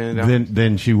Wage. be $18 million.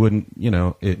 then she wouldn't,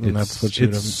 And that's what she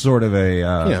it's would've- sort of a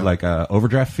Yeah. like a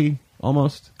overdraft fee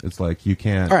almost. It's like you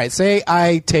can't. all right, say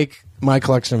I take my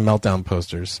collection of Meltdown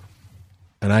posters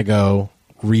and I go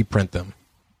reprint them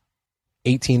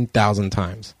 18,000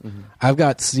 times. I've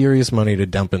got serious money to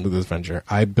dump into this venture.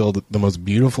 I build the most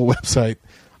beautiful website.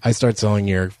 I start selling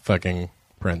your fucking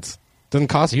prints. Doesn't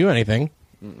cost you anything.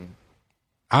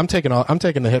 I'm taking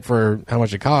the hit for how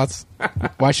much it costs.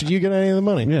 Why should you get any of the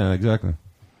money? Yeah, exactly.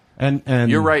 And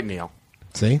You're right, Neil.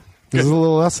 See, this is a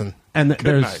little lesson. And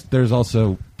night. there's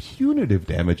also punitive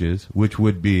damages, which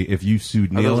would be if you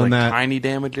sued Are Neil those in like that. tiny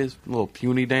damages? Little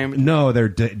puny damage? No,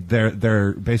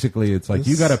 they're basically it's like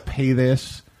you got to pay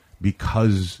this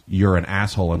because you're an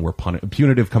asshole and we're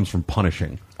punitive comes from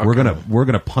punishing. We're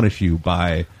gonna punish you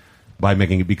by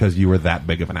making it because you were that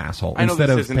big of an asshole I know instead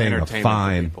this of isn't paying a entertainment for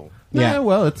fine. people. Yeah. Yeah,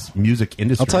 well, it's music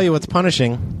industry. I'll tell you what's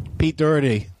punishing. Pete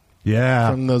Doherty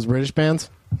Yeah, from those British bands.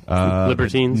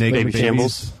 Libertines, Naked Baby Babies.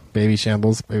 Shambles. Baby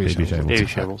Shambles. Baby Shambles. Baby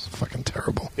Shambles. Fucking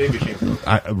terrible.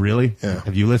 Really? Yeah.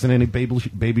 Have you listened to any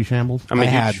Baby Shambles? I'm a I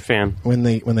huge had. fan. When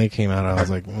they came out, I was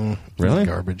like, this is Really?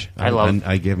 garbage. I love-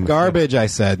 I gave him Garbage, I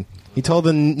said. He told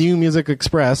the New Music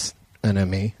Express,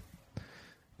 NME,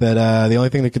 that the only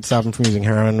thing that could stop him from using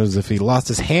heroin was if he lost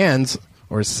his hands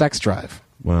or his sex drive.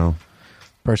 Well,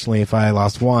 Personally, if I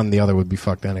lost one, the other would be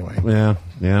fucked anyway.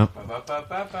 yeah.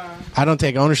 I don't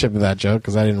take ownership of that joke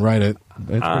because I didn't write it.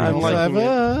 It's I'm pretty, liking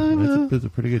it. it's a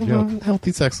pretty good joke.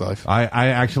 Healthy sex life. I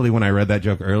actually, when I read that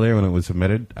joke earlier when it was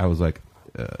submitted, I was like,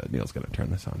 Neil's going to turn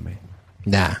this on me.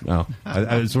 Nah. No,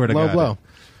 I swear to Low God. blow.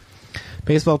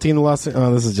 Baseball team lost.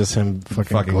 Oh, this is just him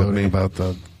fucking Fucking with gloating me. about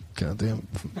the goddamn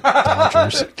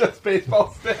Dodgers. Just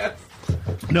baseball stats.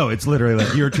 No, it's literally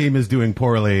like your team is doing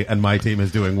poorly and my team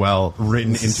is doing well,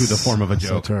 written into the form of a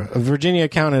joke. A Virginia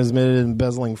accountant is admitted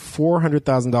embezzling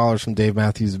 $400,000 from Dave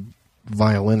Matthews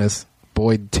violinist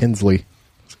Boyd Tinsley.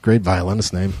 It's a great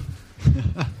violinist name.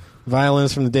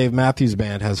 Violinist from the Dave Matthews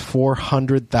Band has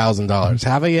 $400,000.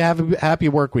 Have a happy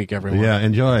work week, everyone. Yeah,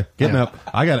 enjoy. Getting up.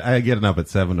 I getting up at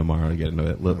 7 tomorrow to get into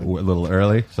it a little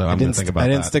early, so I'm going to think about that. I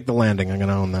didn't stick the landing. I'm going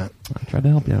to own that. I tried to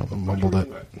help you out. I mumbled it.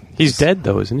 He's dead,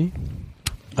 though, isn't he?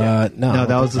 No, No,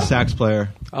 that was the sax player.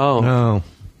 Oh. No.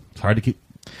 It's hard to keep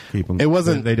them. It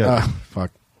wasn't. They do.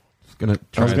 Fuck. I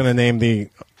was going to name the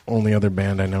only other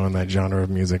band I know in that genre of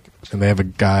music, and they have a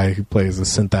guy who plays the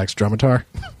Syntax drumitar.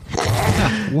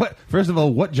 What? First of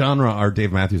all, what genre are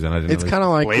Dave Matthews in? I didn't It's kind of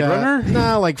like Blade Runner?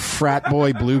 No, like frat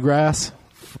boy bluegrass.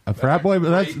 a frat boy.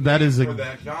 But that is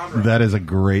a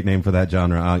great name for that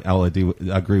genre. I'll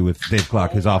agree with Dave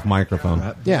Clark, who's off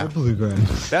microphone. Yeah.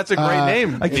 Bluegrass. That's a great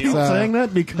name. I keep saying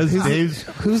that because Dave's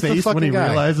who's the face when he fucking guy?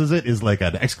 realizes it is like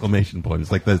an exclamation point.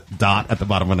 It's like the dot at the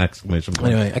bottom of an exclamation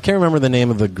point. Anyway, I can't remember the name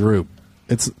of the group.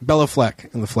 It's Bella Fleck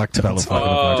and the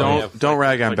Flecktones. Don't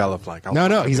rag on Bella Fleck.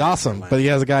 No, he's awesome. But he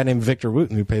has a guy named Victor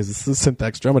Wooten who plays the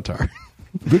Syntax drumitar.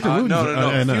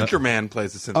 No. Future Man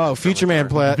plays the synth. Oh, Future Man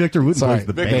play. Victor Wooten Sorry, plays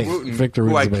the Victor bass. Wooten, Victor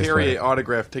who I Wooten's the bass carry player. an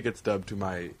autographed ticket stub to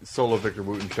my solo Victor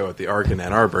Wooten show at the Arc in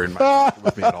Ann Arbor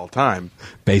with me at all time.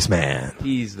 Bassman.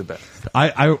 He's the best.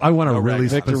 I want a really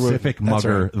Victor specific Wooten. That's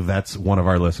mugger right. that's one of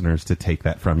our listeners to take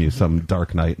that from you some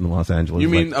dark night in Los Angeles. You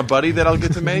mean Like, a buddy that I'll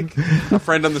get to make? A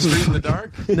friend on the street in the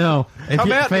dark? no? If Come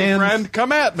you- at me, friend.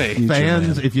 Come at me.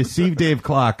 Fans, if you see Dave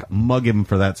Clark, mug him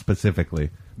for that specifically.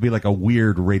 Be like a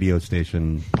weird radio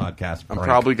station podcast. I'm prank.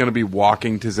 probably going to be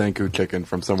walking to Zanku Chicken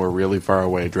from somewhere really far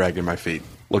away, dragging my feet.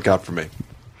 Look out for me.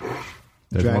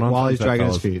 There's one on While he's Sunset, dragging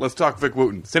his fellas. feet. Let's talk Vic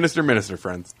Wooten. Sinister Minister,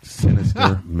 friends.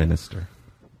 Sinister Minister.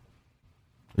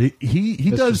 He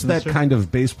does that Sinister? kind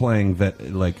of bass playing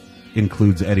that like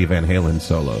includes Eddie Van Halen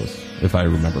solos, if I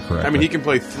remember correctly. I mean, he can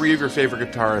play 3 of your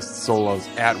favorite guitarists' solos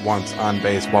at once on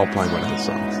bass while playing one of his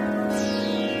songs.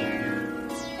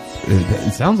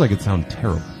 It sounds like it sounds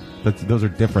terrible. Those are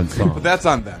different songs. But that's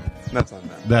on them. That's on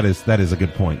them. That is a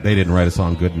good point. They didn't write a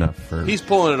song good enough for. He's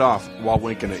pulling it off while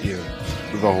winking at you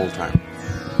the whole time.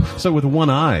 So with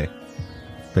one eye,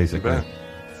 basically. Bet.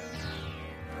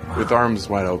 With arms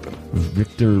wide open.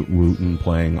 Victor Wooten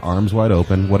playing Arms Wide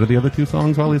Open. What are the other 2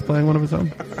 songs while he's playing one of his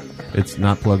own? It's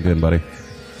not plugged in, buddy.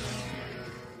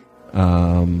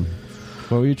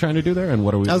 What were you trying to do there? And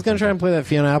what are we? I was going to try and play that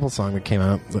Fiona Apple song that came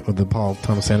out with the Paul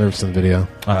Thomas Anderson video.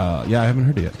 Yeah, I haven't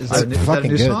heard it yet. Is that a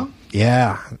Fucking new good. song?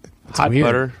 Yeah. It's Hot weird.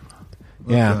 butter.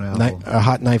 Yeah. Fiona Apple. A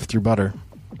hot knife through butter.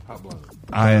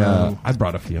 I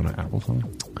brought a Fiona Apple song.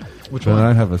 Which But one?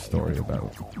 I have a story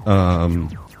about.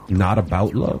 Not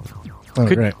about love. Oh,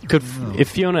 great. Could if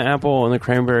Fiona Apple and the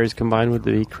Cranberries combined with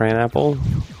the Cran Apple?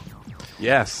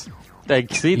 Yes.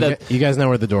 Like, see that? You guys know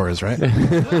where the door is, right? All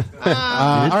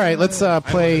right, let's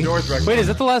play. Wait, is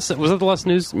that the last? Was that the last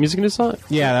music news song?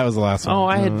 Yeah, that was the last one. Oh,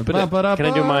 I had. But can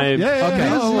I do my?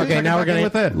 Okay, now we're going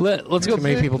to... Let's go. Too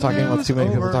many people talking at once, too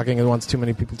many people talking at once, too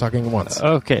many people talking at once.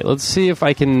 Okay, let's see if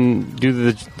I can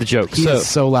do the joke. He is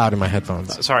so loud in my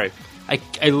headphones. Sorry, I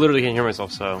literally can't hear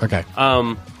myself. So Okay.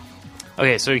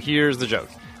 Okay, so here's the joke.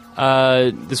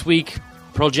 This week,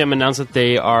 Pearl Jam announced that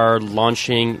they are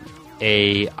launching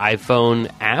a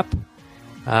iPhone app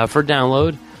for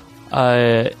download.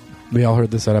 We all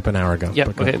heard this setup an hour ago. Yep.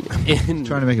 but go. Okay. Trying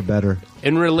to make it better.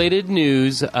 In related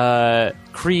news,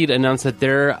 Creed announced that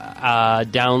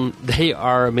they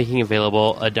are making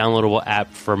available a downloadable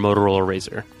app for Motorola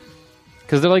Razr.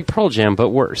 Because they're like Pearl Jam, but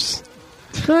worse.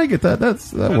 I get that.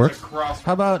 That works.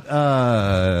 How about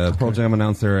Pearl Jam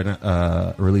announced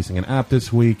they're releasing an app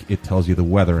this week. It tells you the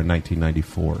weather in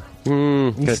 1994.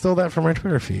 You stole that from our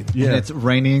Twitter feed. And it's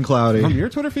rainy and cloudy. From your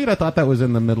Twitter feed, I thought that was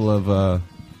in the middle of.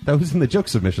 That was in the joke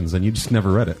submissions, and you just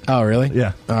never read it. Oh, really?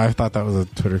 Yeah. Oh, I thought that was a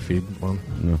Twitter feed one.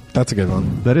 No. That's a good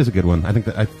one. That is a good one. I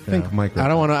think Mike. I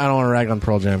don't want to rag on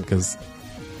Pearl Jam because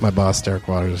my boss Derek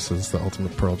Waters is the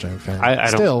ultimate Pearl Jam fan. I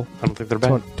don't think they're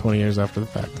bad. 20 years after the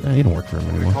fact. You don't work for him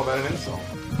anymore. Call that an insult.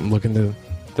 I'm looking to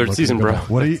Third season, go bro. back.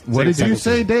 What did you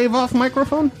say, Dave, off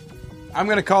microphone? I'm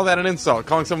going to call that an insult.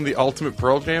 Calling someone the ultimate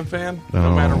Pearl Jam fan? No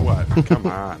Oh. matter what. Come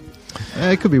on.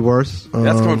 It could be worse.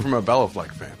 That's coming from a Bella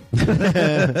Fleck fan.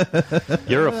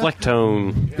 You're a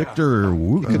Flecktone. Victor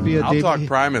Wooten. Could be a I'll Dave, talk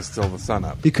Primus till the sun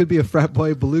up. He could be a frat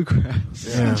boy bluegrass.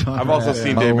 Yeah. I've also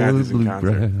seen Dave Matthews in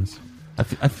concert. Bluegrass.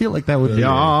 I feel like that would be.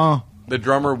 Yeah. The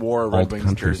drummer wore a Red Alt Wings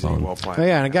country jersey song. while Oh, playing.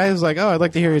 yeah, and a guy who's like, I'd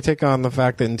like to hear your take on the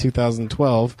fact that in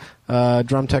 2012,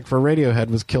 drum tech for Radiohead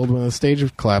was killed when the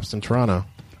stage collapsed in Toronto.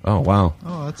 Oh wow.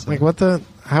 Oh, that's Like, what the?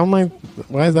 How am I?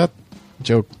 Why is that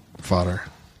joke fodder?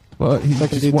 Well, he Second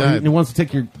just dude died. he wants to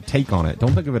take your take on it.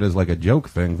 Don't think of it as like a joke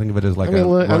thing. Think of it as like I mean, a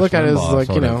I look at it as Rush Limbaugh like,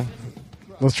 you sort of- know,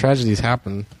 those tragedies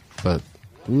happen, but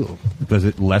ooh. Does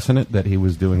it lessen it that he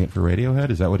was doing it for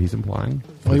Radiohead? Is that what he's implying?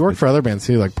 Well, he worked for other bands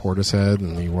too, like Portishead,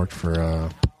 and he worked for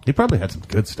He probably had some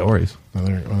good stories.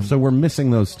 other. So we're missing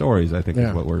those stories. I think Yeah.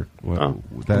 is what we're. Oh.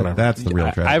 That's the real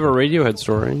tragedy. I have a Radiohead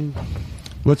story.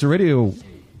 What's a radio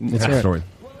right. story?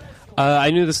 I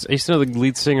used to know the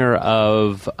lead singer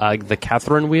of the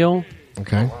Catherine Wheel,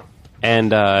 Okay.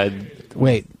 and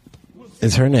Wait,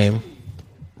 is her name?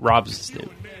 Rob's his name.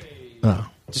 Oh,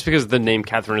 Just because the name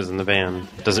Catherine is in the band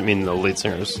doesn't mean the lead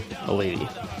singer's a lady.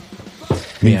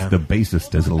 Means Yeah. the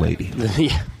bassist is a lady.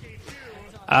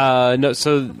 Yeah. No,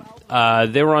 so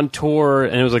they were on tour,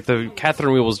 and it was like the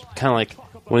Catherine Wheel was kind of like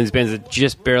one of these bands that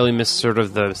just barely missed sort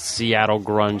of the Seattle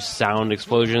grunge sound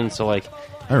explosion. So like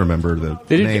I remember the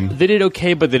they name. did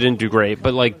okay, but they didn't do great.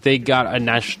 But like they got a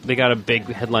big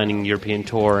headlining European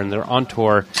tour, and they're on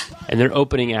tour, and their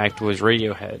opening act was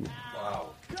Radiohead.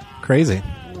 crazy.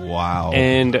 Wow.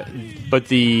 But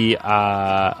the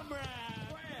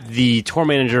tour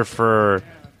manager for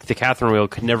the Catherine Wheel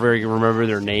could never remember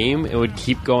their name. It would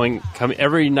keep going.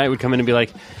 Every night would come in and be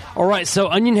like, "All right, so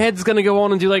Onion Head's going to go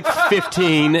on and do like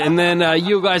 15, and then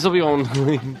you guys will be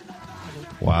on."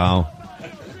 Wow.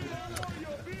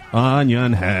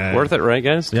 Onion Head. Worth it, right,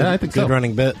 guys? Yeah, I think Good so.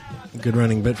 running bit. Good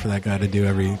running bit for that guy to do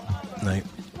every night.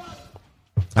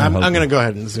 I'm hope going to so. go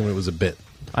ahead and assume it was a bit.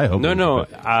 I hope. No. it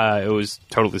was, It was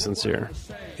totally sincere.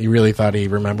 He really thought he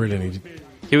remembered, and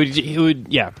He would.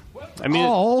 Yeah. I mean,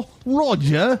 Oh,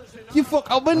 Roger, you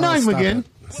fuck up my name stop again.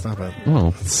 It. Stop it. Oh,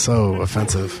 It's so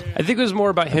offensive. I think it was more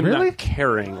about him Really? not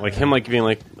caring, like him, like being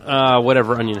like,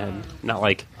 whatever, Onion Head, not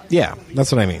like. Yeah,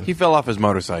 that's what I mean. He fell off his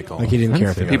motorcycle. Like he didn't care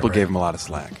if he got People it gave him a lot of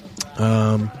slack.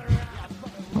 right.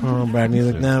 Bad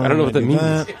music. No, I don't know what that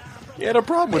means. He had a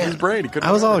problem with his brain. He couldn't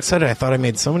I was all remember. excited. I thought I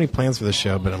made so many plans for the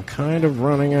show, but I'm kind of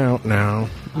running out now.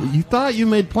 you thought you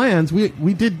made plans. We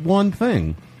did one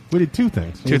thing. We did two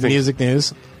things. Two music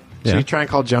news. Yeah. Should you try and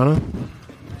call Jonah?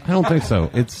 I don't think so.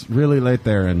 It's really late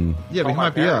there, and Yeah, but he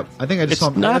might be up. I think I just It's saw.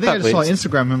 not I think I that just saw late.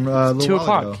 Instagram him a little 2 while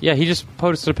o'clock. ago. Yeah, he just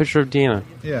posted a picture of Deanna.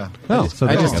 Yeah. oh, so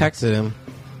I there just you go. texted him.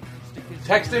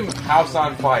 Text him house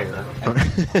on fire. All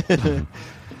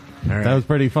right. That was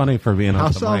pretty funny for being off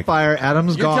House the on mic. fire.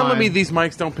 Adam's You're gone. telling me these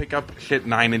mics don't pick up shit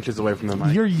 9 inches away from the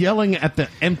mic? You're yelling at the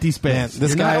empty space. Man, this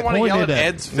You're guy- not I don't want to yell pointed at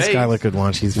Ed's This face. guy liquid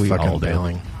lunch. He's We all fucking did.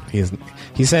 bailing.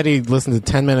 He said he listened to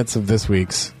 10 minutes of this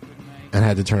week's and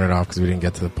had to turn it off because we didn't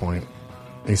get to the point.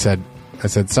 I said,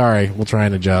 sorry, we'll try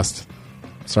and adjust.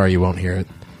 Sorry, you won't hear it.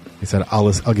 He said,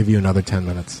 I'll give you another 10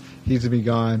 minutes. He's to be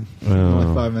gone. Oh.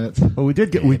 Only 5 minutes. Well, we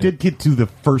did get to the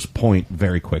first point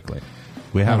very quickly.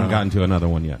 We haven't gotten to another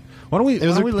one yet. Why don't we? It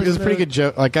was why don't we a listen pretty to- good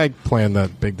joke. Like, I planned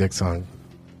that Big Dick song.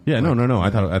 Yeah, no. I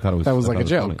thought it was That was I like thought a it was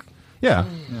joke. funny. Yeah,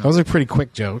 That was a pretty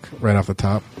quick joke right off the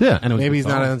top. yeah. And it was Maybe good he's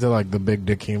not song. into, like, the big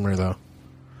dick humor, though.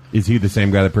 Is he the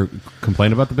same guy that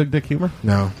complained about the big dick humor?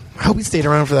 No. I hope he stayed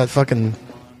around for that fucking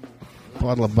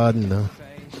bottle of Bud. And,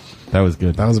 That was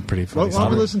good. that was a pretty funny Why don't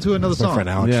we song. listen to another My song? friend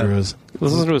Alex Yeah. Rose.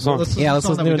 Let's listen to a song. Yeah, let's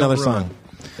listen to another song.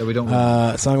 That we don't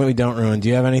ruin. Song that we don't ruin. Do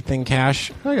you have anything,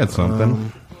 Cash? I got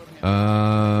something.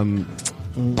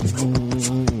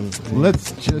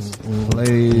 Let's just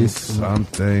play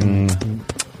something.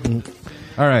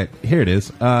 All right, here it is.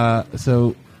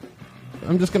 So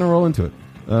I'm just going to roll into it,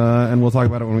 and we'll talk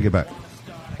about it when we get back.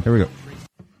 Here we go.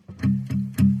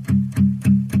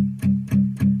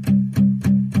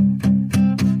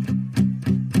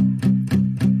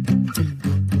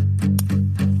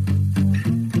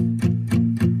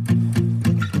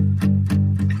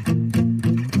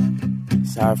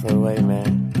 Sorry for the wait,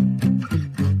 man.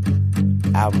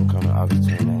 Album coming August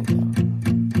 29th, y'all.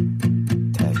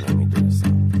 Taz made me do this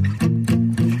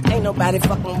song. Ain't nobody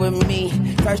fucking with me.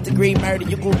 First degree murder,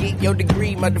 you gon' get your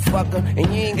degree, motherfucker. And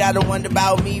you ain't gotta wonder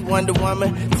about me, Wonder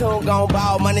Woman. Tune gon'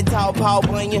 ball, money tall, Paul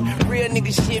Bunyan. Real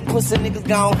nigga shit, pussy niggas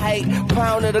gon' hate.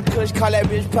 Pound of the kush, call that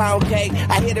bitch pound cake.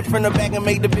 I hit it from the back and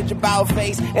make the bitch a bow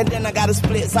face. And then I got a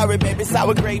split, sorry baby,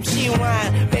 sour grape, she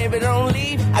wine. Baby, don't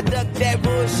leave. I duck that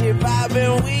bullshit, vibe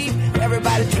and weave.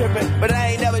 Everybody trippin', but I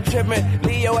ain't never trippin'.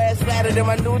 Leave your ass flatter than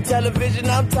my new television.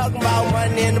 I'm talking about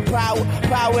money and the power,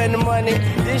 power and the money.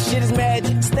 This shit is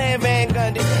magic, Stan Van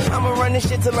Gundy. I'ma run this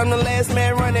shit till I'm the last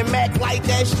man running. Mac like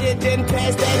that shit, then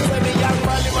pass that to me. Young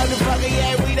money, motherfucker,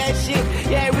 yeah, we that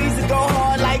shit. Yeah, we used to go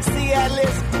hard like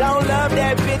Cialis. Don't love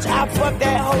that bitch, I fuck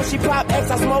that hoe. She pop X,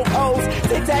 I smoke O's.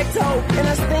 Tic-tac-toe, and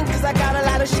I stink cause I got a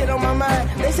lot lot of shit on my mind.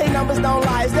 They say numbers don't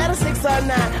lie. Is that a 6 or a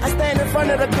 9? I stand in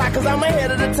front of the clock cause I'm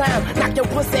ahead of the time. Knock your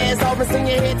pussy ass off and send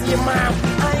your head to your mom.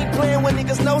 I ain't playing with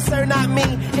niggas, no sir, not me.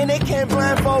 And they can't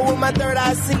blindfold with my third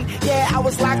eye see. Yeah, I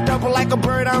was locked up like a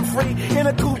bird, I'm free. In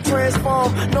a coupe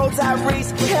transform, no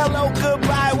Tyrese. Hello,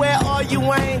 goodbye, where are you,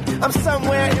 Wayne? I'm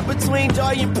somewhere in between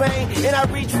joy and pain. And I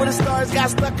reached for the stars, got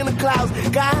stuck in the clouds.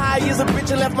 Got high as a bitch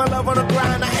and left my love on the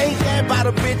ground. I ain't that about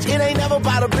a bitch, it ain't never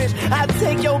about a bitch. I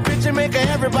take your bitch and make her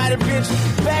everybody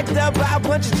bitch. Backed up by a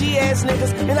bunch of G-ass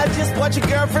niggas. And I just watch your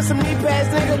girlfriend some knee-pass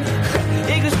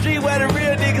nigga. Eagle Street where the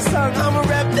real niggas hung. I'ma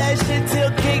rap that shit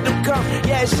till kingdom come.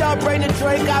 Yeah, Shaw bring the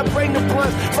drink, I bring the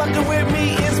blunts. Fucking with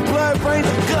me is blood, bring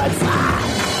the guts.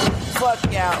 Ah!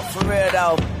 Fuck y'all, for real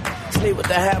though. Sleep with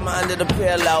the hammer under the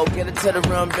pillow. Get it to the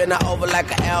room, bend it over like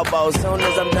an elbow. Soon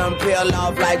as I'm done, peel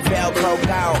off like Velcro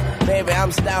gone. Baby,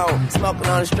 I'm stoned. Smoking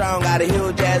on the strong, got a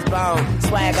huge ass bone.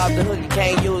 Swag off the hook, you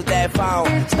can't use that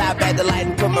phone. Stop at the light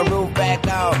and put my roof back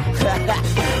on.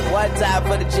 One time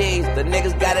for the G's. The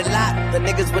niggas got it locked. The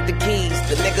niggas with the keys.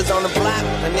 The niggas on the block.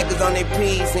 The niggas on their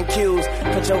P's and Q's.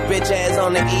 Put your bitch ass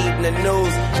on the evening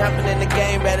news. Jumping in the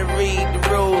game, better read the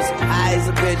rules. Eyes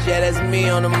a bitch, yeah, that's me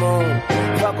on the moon.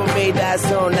 Fuck with me, die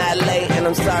soon, not late. And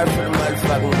I'm sorry for the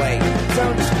motherfucking wait.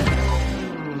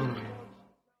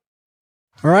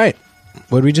 All right.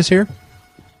 What did we just hear?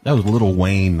 That was Lil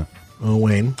Wayne. Oh,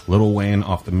 Wayne. Lil Wayne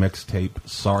off the mixtape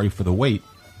Sorry for the Wait.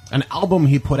 An album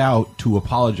he put out to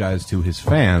apologize to his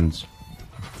fans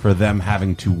for them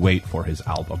having to wait for his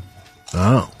album.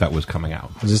 Oh. That was coming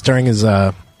out. Was this during his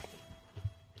little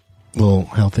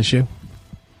health issue?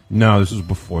 No, this was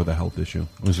before the health issue.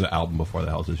 It was the album before the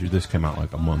health issue. This came out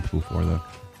like a month before the...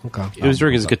 Okay. It was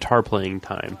during his guitar playing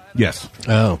time. Yes.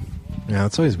 Oh. Yeah,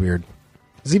 that's always weird.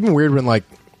 It's even weird when, like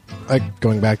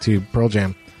going back to Pearl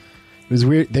Jam, it was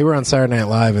weird. They were on Saturday Night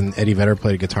Live and Eddie Vedder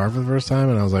played guitar for the first time,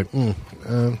 and I was like,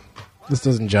 this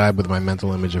doesn't jibe with my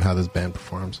mental image of how this band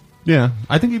performs. Yeah.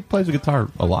 I think he plays the guitar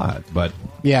a lot, but...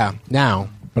 Yeah, now.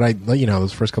 But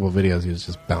those first couple of videos, he was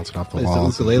just bouncing off the Plays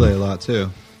walls. the ukulele a lot, too.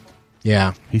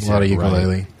 Yeah, He a lot of said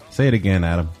ukulele. right. Say it again,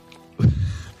 Adam.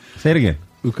 Say it again.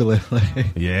 Ukulele.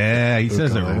 Yeah, he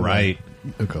says it Ukulele. right.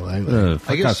 Ukulele.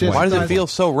 I get shit. Why does it feel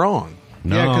so wrong?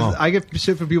 No. Yeah, because I get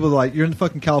shit from people like, you're in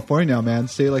fucking California now, man.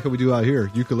 Say it like what we do out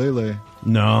here. Ukulele.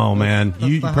 No, man.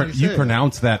 That's not how you say it.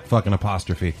 Pronounce that fucking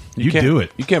apostrophe. You can't- do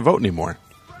it. You can't vote anymore.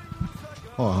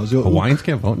 Oh, how's your Hawaiians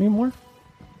can't vote anymore?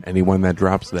 Anyone that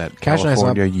drops that Cash and I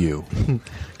saw- California you.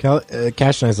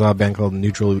 Cash and I saw a band called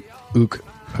Neutral Ook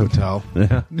Hotel.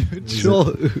 Yeah.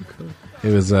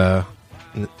 It was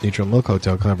Neutral Milk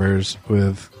Hotel covers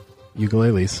with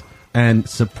ukuleles. And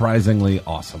surprisingly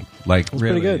awesome. Like, It was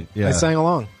really, pretty good. Yeah. I sang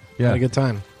along. Yeah. Had a good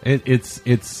time. It's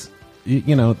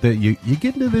you know, that you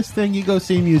get into this thing, you go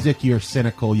see music, you're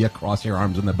cynical, you cross your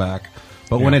arms in the back.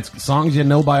 But when it's songs you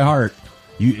know by heart,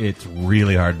 it's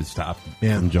really hard to stop from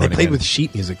They joining played in. with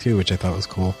sheet music too, which I thought was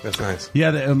cool. That's nice.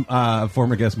 Yeah, the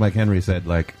former guest Mike Henry said,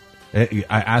 like, I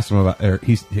asked him about, I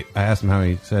asked him how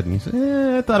he said, and he said,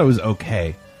 I thought it was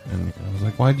okay. And I was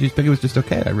like, why did you think it was just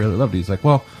okay? I really loved it. He's like,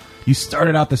 well, you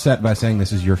started out the set by saying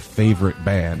this is your favorite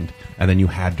band, and then you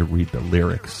had to read the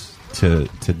lyrics to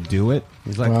do it.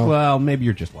 He's like, well, maybe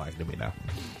you're just lying to me now.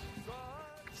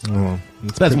 Oh,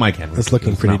 That's Mike Henry. That's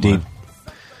looking It's pretty not deep. mine.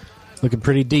 Looking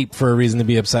pretty deep for a reason to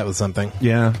be upset with something.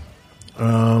 Yeah.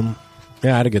 Yeah, I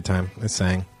had a good time. I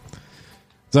sang.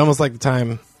 It's almost like the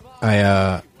time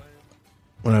I,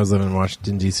 when I was living in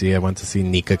Washington, D.C., I went to see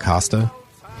Nika Costa.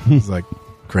 She's like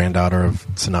granddaughter of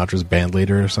Sinatra's band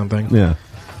leader or something. Yeah.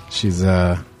 She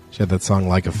had that song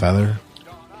Like a Feather.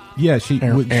 Yeah, she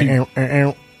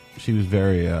was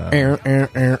very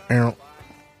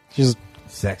She's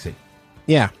sexy.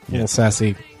 Yeah, little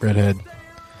sassy redhead.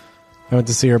 I went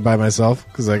to see her by myself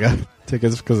because I got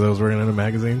tickets because I was working in a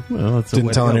magazine. Well, that's a Didn't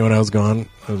way tell to go. anyone I was gone.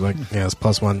 I was like, yeah, it's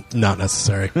 +1. Not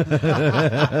necessary.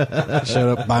 I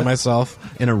showed up by myself.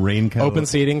 In a raincoat. Open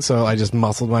seating, so I just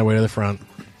muscled my way to the front.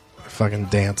 I fucking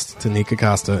danced to Nika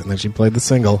Costa, and then she played the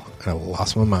single, and I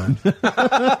lost my mind.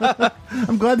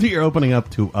 I'm glad that you're opening up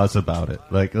to us about it.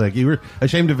 Like you were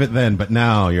ashamed of it then, but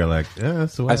now you're like, yeah,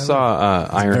 that's the way I saw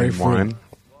Iron very and Wine.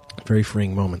 Very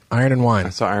freeing moment. Iron and Wine. I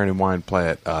saw Iron and Wine play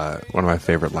at one of my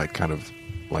favorite,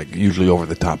 usually over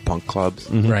the top punk clubs.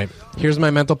 Right. Here's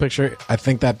my mental picture. I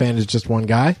think that band is just one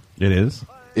guy. It is.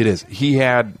 It is. He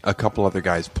had a couple other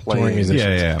guys Touring playing.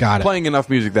 musicians. Yeah. Got it. Playing enough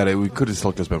music that we could have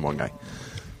still just been one guy.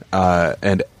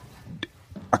 And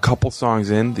a couple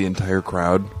songs in, the entire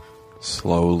crowd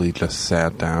slowly just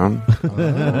sat down.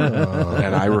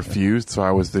 And I refused, so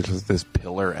I was just this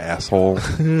pillar asshole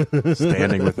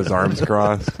standing with his arms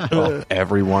crossed. While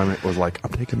everyone was like,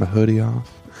 I'm taking my hoodie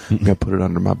off. I'm going to put it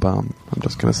under my bum. I'm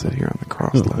just going to sit here on the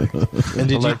crossed legs. And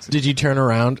did you turn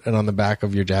around and on the back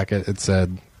of your jacket it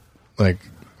said, like,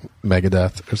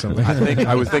 Megadeth or something?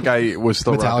 I was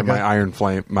still rocking my Iron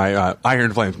Flames,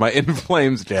 my In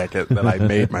Flames jacket that I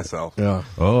made myself. Yeah.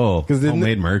 Oh, 'Cause didn't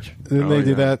homemade merch. Didn't they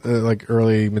do that like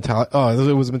early Metallica? Oh,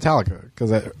 it was Metallica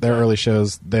because their early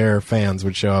shows, their fans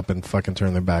would show up and fucking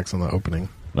turn their backs on the opening.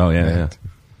 Oh yeah.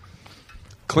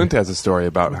 Clint has a story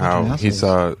about how he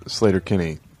saw Slater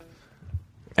Kinney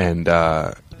and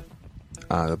the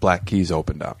Black Keys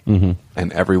opened up, and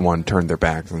everyone turned their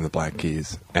backs on the Black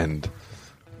Keys, and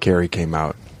Carrie came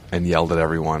out and yelled at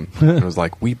everyone and was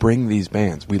like, "We bring these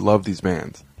bands. We love these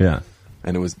bands." Yeah.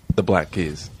 And it was the Black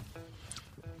Keys.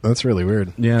 That's really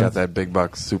weird. Yeah. Got that big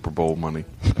bucks Super Bowl money.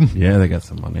 Yeah, they got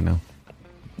some money now.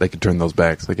 They could turn those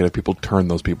backs. They could have people turn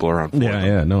those people around for them.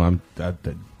 Yeah. No,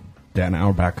 Dan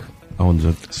Auerbach owns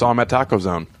it. Saw him at Taco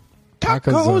Zone.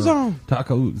 Taco Zone.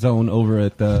 Taco Zone over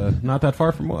at not that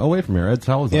far away from here. Ed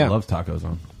Salazar loves Taco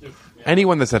Zone.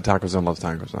 Anyone that's at Taco Zone loves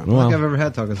Taco Zone. I don't think I've ever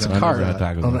had Taco Zone. Car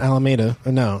on Alameda.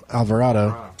 No,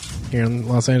 Alvarado here in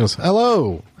Los Angeles.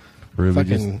 Hello. Ruby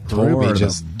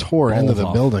just tore into the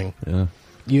building. Yeah.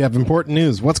 You have important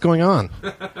news. What's going on?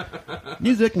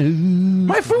 Music news.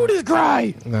 My food is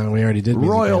dry. No, we already did.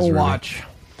 Royal Watch.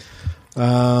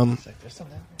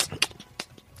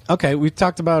 Okay, we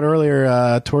talked about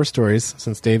earlier tour stories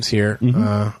since Dave's here.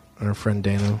 Our friend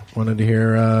Dana wanted to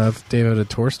hear if Dave had a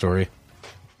tour story.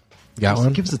 Got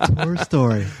one? Give us a tour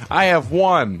story. I have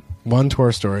one. One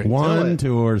tour story. One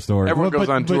tour story. Everyone goes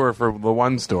on but- tour for the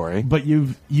one story. But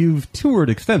you've toured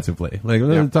extensively. Like,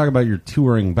 let's talk about your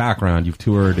touring background. You've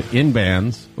toured in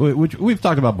bands, which we've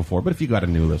talked about before. But if you got a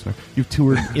new listener, you've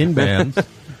toured in bands,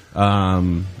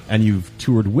 and you've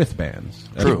toured with bands.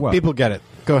 as True. well. People get it.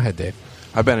 Go ahead, Dave.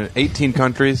 I've been in 18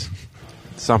 countries.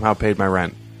 Somehow paid my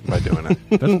rent by doing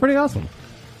it. That's pretty awesome.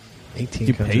 18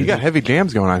 You countries. You got heavy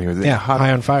jams going on here. Yeah,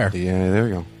 High on Fire. Yeah, there we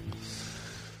go.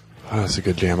 Oh, that's a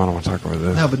good jam. I don't want to talk about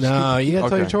this. No, but No, you got to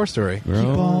tell Okay. your tour story. keep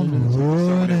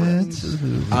on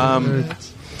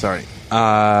Sorry.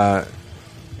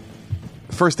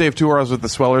 First day of tour, I was with the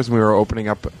Swellers, and we were opening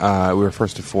up. We were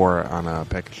first to four on a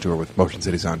package tour with Motion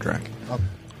City Soundtrack.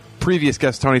 Previous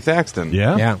guest Tony Thaxton.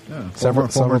 Yeah. Yeah.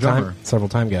 former drummer. Several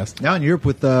time guest. Now in Europe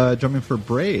with drumming for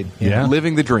Braid. Yeah.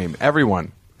 Living the dream.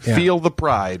 Everyone, Yeah. feel the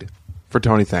pride for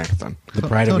Tony Thaxton. The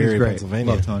pride of Tony's Erie, great.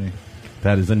 Pennsylvania. Love Tony.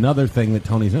 That is another thing that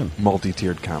Tony's in.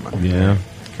 Multi-tiered comment. Yeah.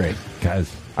 Great.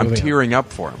 Guys. I'm Moving on. tearing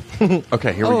up for him.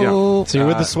 Okay, here we go. So you're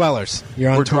with the Swellers. You're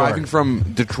on We're tour. driving from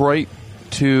Detroit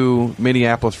to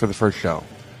Minneapolis for the first show,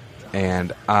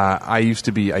 and I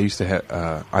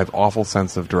have awful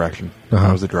sense of direction. Uh-huh.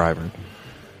 I was a driver.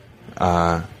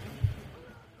 I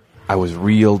was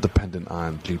real dependent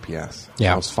on GPS.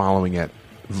 Yeah. I was following it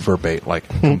verbatim, like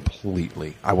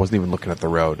completely. I wasn't even looking at the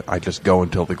road. I just go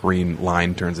until the green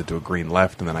line turns into a green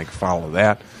left, and then I follow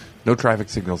that. No traffic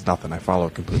signals, nothing. I follow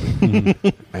it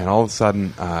completely. And all of a sudden,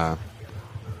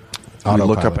 we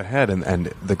look up Autopilot. ahead, and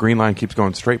the green line keeps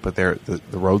going straight, but the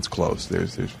road's closed.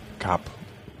 There's cop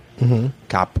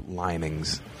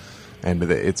linings, and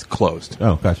it's closed.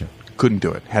 Oh, gotcha. Couldn't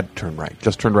do it. Had to turn right.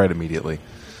 Just turned right immediately.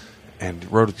 And the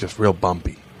road is just real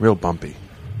bumpy. Real bumpy.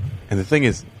 And the thing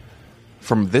is,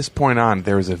 from this point on,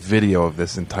 there is a video of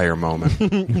this entire moment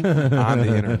on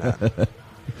the internet.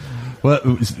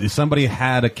 Well, somebody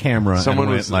had a camera. Someone and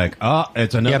went was like, "Oh,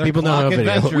 it's another." Yeah, people know clock how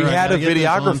video- adventure. We I had a gotta get this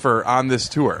on." videographer on this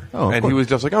tour. Oh, of and he course. was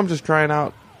just like, I'm just trying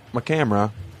out my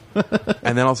camera.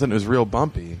 And then all of a sudden it was real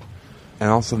bumpy. And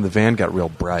all of a sudden the van got real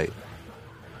bright.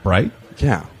 Bright,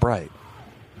 Yeah, bright.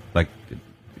 like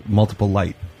multiple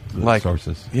light Like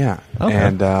sources. Yeah. Okay.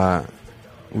 And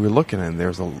we were looking, and there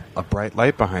was a bright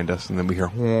light behind us, and then we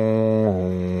hear.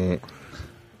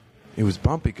 It was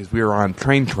bumpy because we were on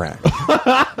train track.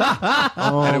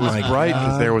 And it was bright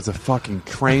because there was a fucking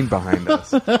train behind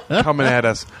us coming at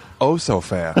us oh so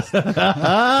fast.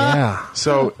 Yeah.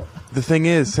 So the thing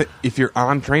is, if you're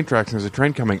on train tracks and there's a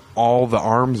train coming, all the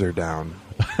arms are down.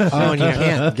 Oh, and you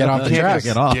can't get off the You track.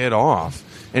 can't just get off.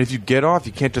 And if you get off,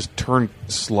 you can't just turn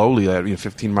slowly at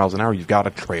 15 miles an hour. You've got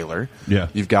a trailer. Yeah.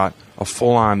 You've got a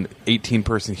full-on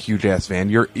 18-person huge-ass van.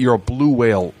 You're a blue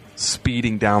whale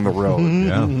speeding down the road.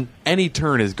 Yeah. Any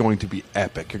turn is going to be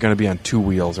epic. You're going to be on two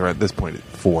wheels, or at this point,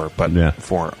 four, but Yeah.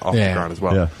 four off Yeah. the ground as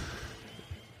well. Yeah.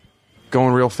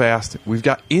 Going real fast. We've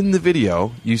got, in the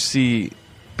video, you see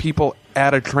people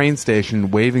at a train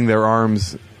station waving their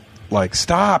arms like,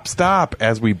 stop,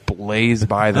 as we blaze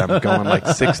by them, going like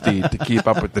 60 to keep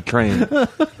up with the train.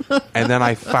 And then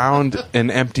I found an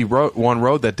empty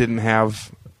road that didn't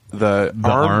have the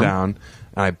arm down,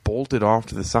 and I bolted off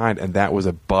to the side, and that was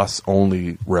a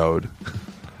bus-only road.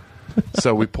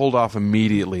 So we pulled off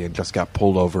immediately and just got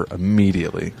pulled over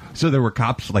immediately. So there were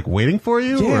cops like waiting for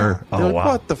you? Yeah. Or? They're like,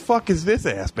 what the fuck is this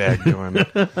ass bag doing?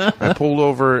 I pulled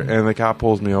over, and the cop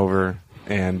pulls me over.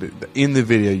 And in the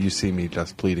video, you see me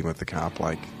just pleading with the cop,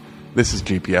 like, this is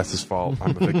GPS's fault.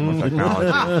 I'm a victim of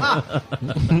technology.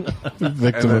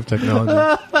 Victim of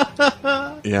technology.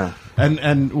 Yeah.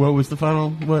 And what was the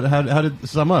final? How did it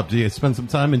sum up? Did you spend some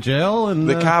time in jail? And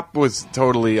the cop was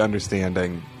totally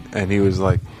understanding, and he was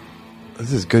like,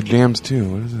 this is good jams,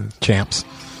 too. What is this? Champs.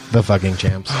 The fucking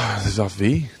Champs. This is off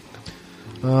V?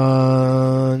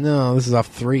 No, this is off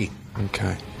 3.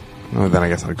 Okay. Well, then I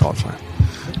guess I'd call it fine.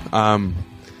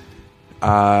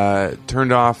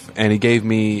 Turned off, and he gave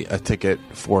me a ticket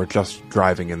for just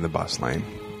driving in the bus lane,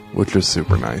 which was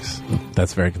super nice.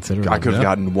 That's very considerate. I could have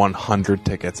gotten 100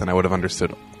 tickets, and I would have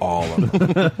understood all of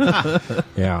them.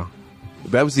 Yeah.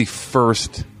 That was the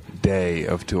first day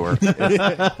of tour.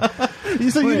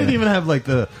 So you didn't even have like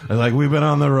we've been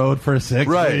on the road for 6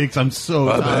 weeks. I'm so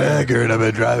tired. I've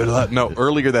been driving a lot. No,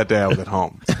 earlier that day I was at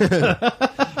home.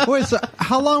 Wait, so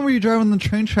how long were you driving the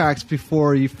train tracks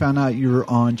before you found out you were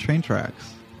on train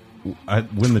tracks?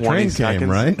 When the train came,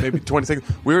 right? Maybe 20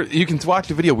 seconds. You can watch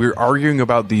the video. We were arguing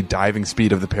about the diving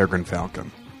speed of the Peregrine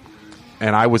Falcon.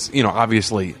 And I was,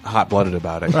 obviously hot-blooded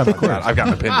about it. I've got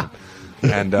an opinion.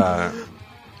 And,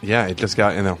 yeah, it just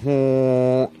got in the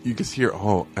you just hear,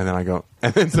 and then I go,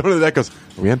 and then someone in that goes,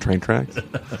 are we on train tracks?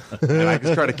 And I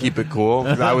just try to keep it cool.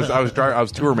 I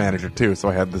was tour manager too, so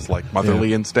I had this like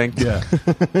motherly instinct. Yeah.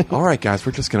 All right, guys,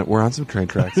 we're on some train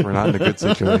tracks. We're not in a good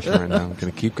situation right now. I'm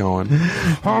gonna keep going. You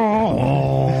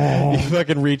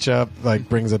fucking reach up, like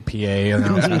brings a PA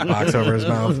announcement box over his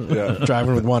mouth.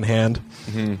 Driving with one hand.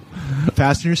 Mm-hmm.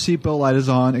 Fasten your seatbelt, light is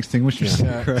on, extinguish your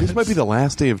cigarettes. This might be the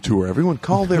last day of tour. Everyone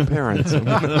call their parents.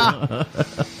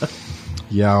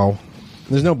 Yo.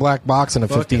 There's no black box in a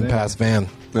 15-pass van.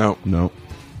 No.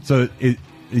 So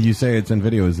you say it's in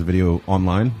video. Is the video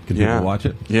online? Can people watch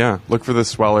it? Yeah. Look for the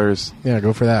Swellers. Yeah,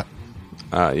 go for that.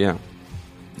 Yeah.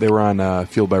 They were on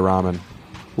Fueled by Ramen.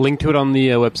 Link to it on the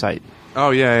website.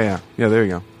 Oh, yeah. Yeah, there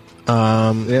you go.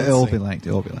 It'll be linked.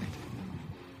 The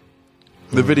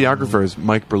videographer is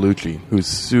Mike Berlucci, who's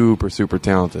super, super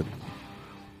talented.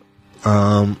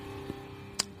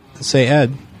 Say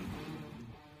Ed.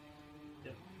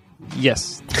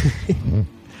 Yes.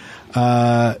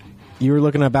 You were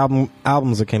looking up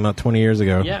albums that came out 20 years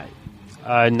ago. Yeah.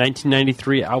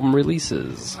 1993 album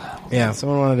releases. Yeah,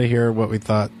 someone wanted to hear what we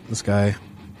thought. This guy,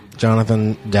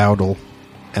 Jonathan Dowdle,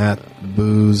 at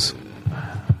booze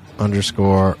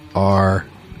 _R ...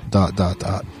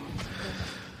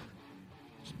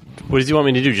 What does he want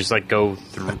me to do? Just like go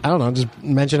through? I don't know. Just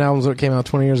mention albums that came out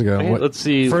 20 years ago. Okay, let's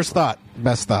see. First thought.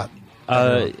 Best thought.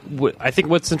 I think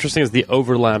what's interesting is the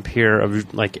overlap here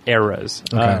of like eras.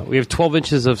 Okay. We have 12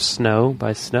 Inches of Snow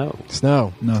by Snow.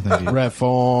 Snow. No, thank you.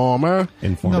 Reformer.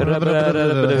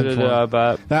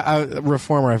 That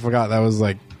Reformer, I forgot. That was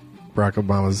like Barack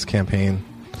Obama's campaign.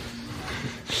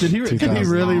 Did he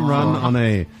really run on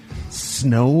a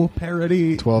snow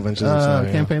parody 12 Inches of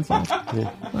Snow campaign song?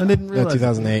 Yeah. I didn't realize.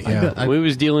 2008, yeah. We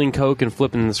was dealing coke and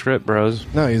flipping the script, bros.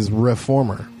 No, he's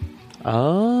Reformer.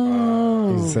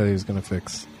 Oh. He said he was going to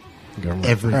fix the government.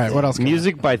 Everything. All right, what else?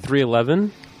 Music by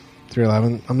 311.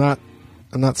 311. I'm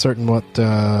not certain what.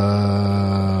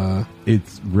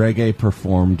 It's reggae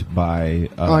performed by.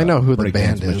 I know who the Breakdance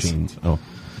band is. Machines. Oh,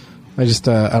 I just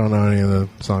I don't know any of the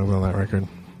songs on that record.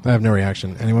 I have no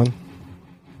reaction. Anyone?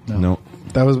 no.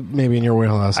 That was maybe in your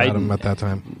wheelhouse, Adam, at that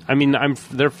time. I mean,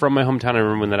 they're from my hometown. I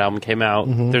remember when that album came out.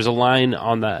 Mm-hmm. There's a line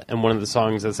on that in one of the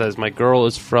songs that says, "My girl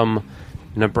is from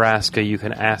Nebraska. You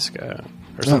can ask her,"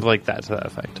 or something like that to that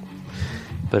effect.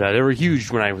 But they were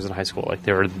huge when I was in high school. Like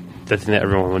they were the thing that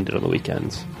everyone did on the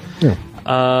weekends. Yeah.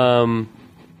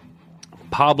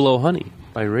 Pablo Honey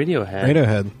by Radiohead.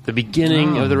 Radiohead. The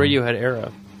beginning of the Radiohead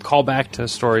era. Call back to a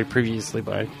story previously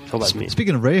by Phil Me.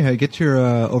 Speaking of Radiohead, get your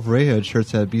over Radiohead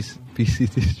shirts at BC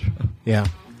Distro. Yeah.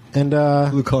 And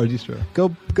Blue Collar Distro.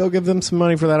 go give them some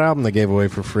money for that album they gave away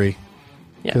for free.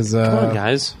 Yeah, 'Cause, come on,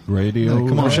 guys. Radio. Yeah,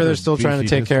 come on. I'm sure they're still trying to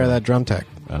take care of that drum tech.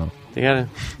 Oh. They gotta.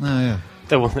 Oh, yeah.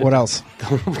 What else?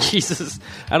 Jesus,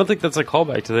 I don't think that's a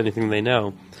callback to anything they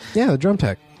know. Yeah, the drum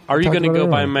tech. Are you going to about go it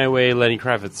by earlier. my way, Lenny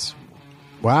Kravitz?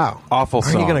 Wow. Awful Are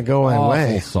song. you going to go my Awful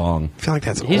way? song. I feel like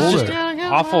that's He's older. just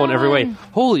awful in every way.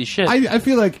 Holy shit! I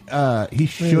feel like he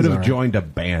should have alright. joined a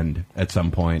band at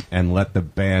some point and let the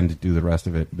band do the rest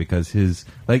of it because his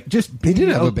He did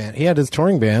have a band. He had his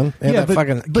touring band. He had Yeah, that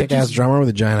fucking but kick-ass just- drummer with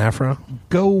a giant afro.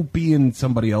 Go be in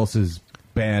somebody else's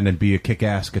band and be a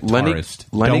kick-ass guitarist.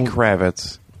 Lenny Don't-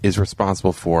 Kravitz is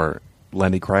responsible for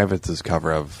Lenny Kravitz's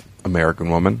cover of American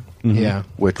Woman, Yeah.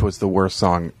 which was the worst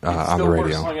song on the radio.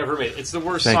 Worst song ever made. It's the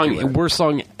worst Thank song. you, Ed. Worst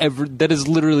song ever. That is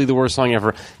literally the worst song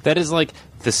ever. That is like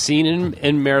the scene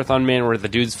in Marathon Man where the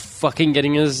dude's fucking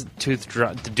getting his tooth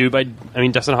drilled. The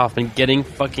dude Dustin Hoffman getting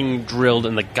fucking drilled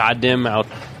in the goddamn mouth.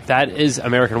 That is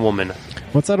American Woman.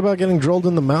 What's that about getting drilled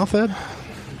in the mouth, Ed?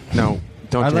 No,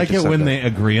 don't. I take like your it when subject. they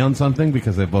agree on something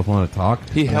because they both want to talk.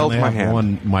 He and held they my have hand.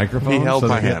 one microphone. He held so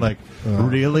my they get hand. like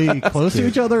really close to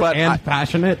each other But and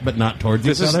passionate, but not towards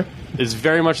This each is other.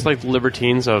 very much like the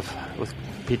Libertines with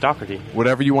Pete Doherty.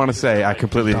 Whatever you want to say, I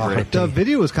completely agree. The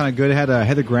video was kind of good. It had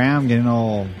Heather Graham getting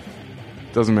all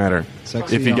Doesn't matter.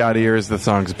 Sexy If you on- got ears, the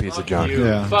song's a piece of junk.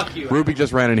 Yeah. Fuck you. Ruby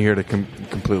just ran in here to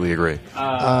completely agree.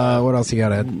 What else you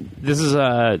got, Ed? This is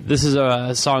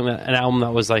a song an album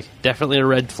that was like definitely a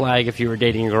red flag if you were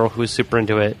dating a girl who was super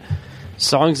into it.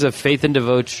 Songs of Faith and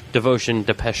Devotion,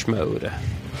 Depeche Mode.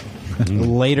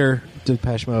 Later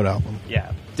Depeche Mode album.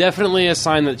 Yeah, definitely a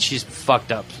sign that she's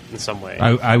fucked up in some way.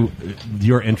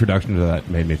 Your introduction to that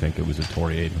made me think it was a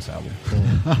Tori Amos album.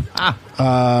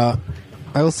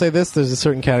 I will say this: there's a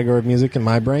certain category of music in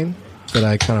my brain that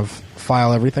I kind of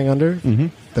file everything under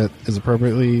that is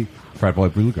appropriately. Frat Boy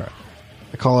Bluegrass.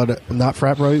 I call it not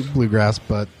frat boy bluegrass,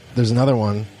 but there's another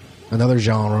one, another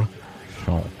genre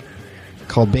Oh.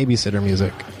 called babysitter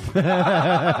music,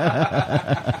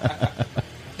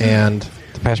 and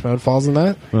Depeche Mode falls in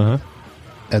that. Uh-huh.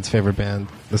 Ed's favorite band,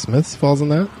 The Smiths, falls in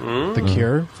that. The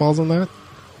Cure falls in that.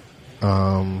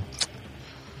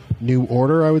 New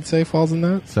Order, I would say, falls in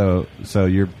that. So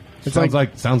you're sounds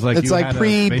like it's you like had a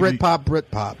pre baby-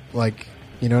 Britpop, like,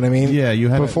 you know what I mean? Yeah, you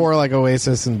had before like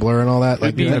Oasis and Blur and all that.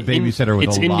 Like, be a babysitter with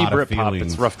it's a indie lot of Britpop.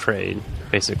 feelings. It's rough trade,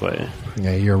 basically.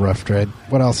 yeah, you're a rough trade.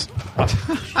 What else?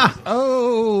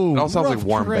 Oh, It all sounds like rough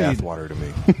warm trade. bath water to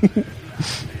me.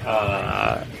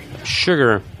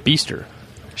 Sugar, Beaster.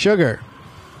 Sugar,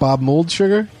 Bob Mould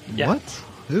Sugar. Yeah. what?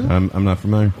 Who? I'm not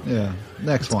familiar. Yeah.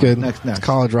 Next one. Good. Next. It's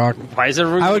college rock. Why is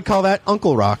everyone? I would call that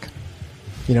Uncle Rock.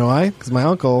 You know why? Because my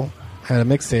uncle had a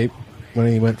mixtape when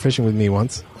he went fishing with me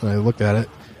once, and I looked at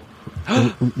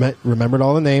it, remembered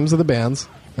all the names of the bands,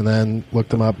 and then looked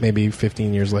them up maybe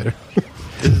 15 years later.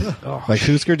 Like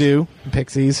Husker Du,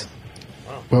 Pixies.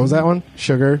 What was that one?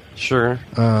 Sugar. Sugar.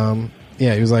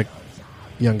 Yeah, he was like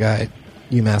young guy at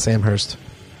UMass Amherst.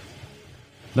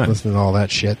 Nice. Listening to all that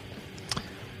shit.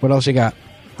 What else you got?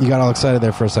 You got all excited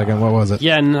there for a second. What was it?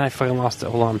 Yeah, and then I fucking lost it.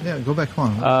 Hold on. Yeah, go back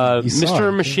on. You saw Mr.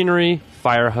 it. Machinery,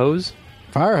 Fire Hose.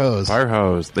 Fire Hose. Fire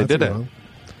hose. They That's did a it. good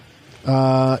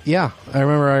one. Yeah, I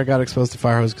remember I got exposed to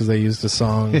Fire Hose because they used a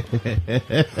song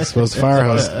exposed to Fire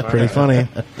Hose. Pretty funny.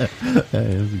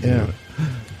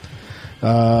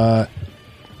 Yeah.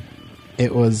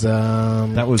 It was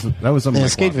That was something in a like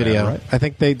skate Walkman, video. right? I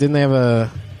think they have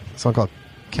a song called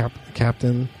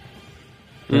Captain.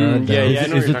 Yeah, I know Is what it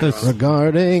you're talking this- about.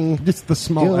 Regarding Just the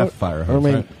small your- F fire or hose,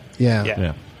 maybe- right? Yeah.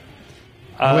 Yeah.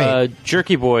 Yeah. Wait.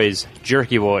 Jerky Boys.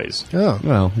 Oh.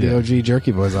 Well, the yeah. OG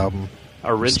Jerky Boys album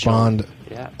Original. spawned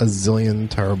Yeah. a zillion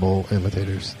terrible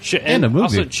imitators. And a movie.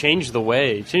 also changed the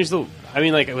way. I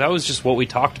mean, like, that was just what we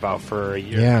talked about for a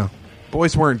year. Yeah.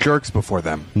 Boys weren't jerks before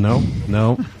them. No.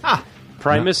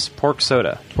 Primus Pork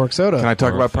Soda. Pork soda. Can I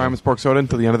talk about Primus Pork Soda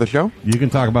until the end of the show? You can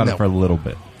talk about No. it for a little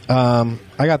bit. I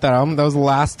got that album. That was the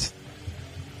last.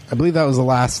 I believe that was the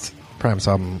last Primus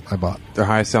album I bought. Their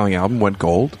highest selling album went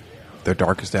gold. Their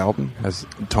darkest album has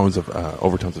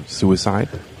overtones of suicide.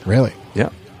 Really? Yeah.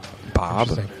 Bob,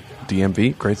 Interesting.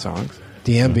 DMV, great songs.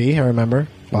 DMV, I remember.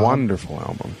 Bob. Wonderful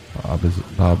album.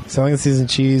 Bob. Selling the Seasoned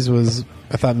Cheese was,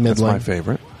 I thought, That's middling. my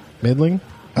favorite. Middling?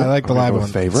 I like the I'm gonna live go one.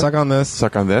 with favorite. Suck on This.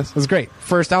 Suck on This. It was great.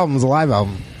 First album was a live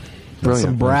album. With Brilliant.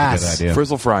 some That's a brass. good idea.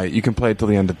 Frizzle Fry. You can play it till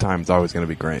the end of time. It's always going to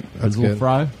be great. That's Little good.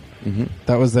 Fry.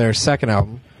 That was their second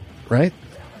album, right?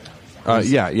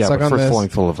 Yeah. Suck But on first This. Falling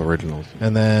Full of originals.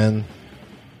 And then,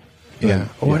 yeah.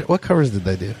 What covers did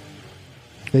they do?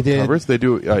 They did. Covers? They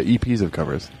do EPs of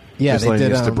covers. Yeah, they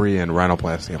Miscellaneous did. Debris and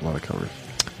Rhinoplasty have a lot of covers.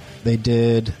 They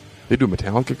did. They do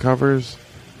Metallica cuvers.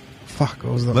 Fuck,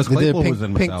 what was the? Les They did Claypool Pink, was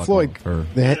in Pink Metallica Floyd. for-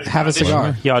 They had Have a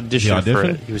Cigar. He auditioned He for auditioned?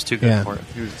 it. He was too good Yeah. for it.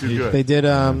 He was too good. They did.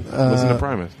 Listen to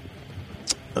Primus.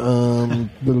 Listen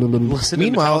to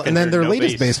Meanwhile, Metallica and then their and no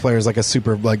latest bass. bass player is like a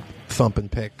super like thump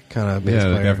and pick kind of bass Yeah,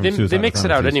 the guy player. from They Suicide mix it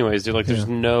Chronicles. out anyways, dude. Like, there's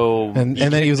no... And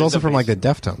then he was also from like the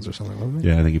Deftones or something, wasn't he?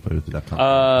 Yeah, I think he played with the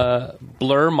Deftones.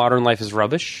 Blur, Modern Life is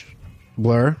Rubbish.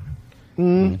 Blur.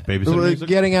 Babysitter music?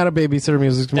 Getting out of babysitter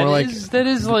music is more That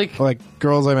is like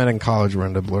girls I met in college were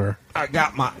into Blur. I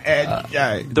got my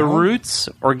edge. The Roots,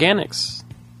 Organics.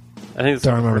 I think it's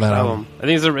Don't the remember first that album. I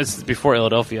think it's before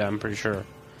Philadelphia, I'm pretty sure.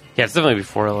 Yeah, it's definitely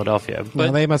before Philadelphia. But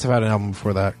But they must have had an album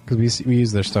before that because we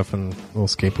used their stuff in little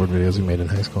skateboard videos we made in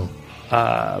high school.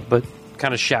 but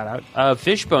kind of shout out.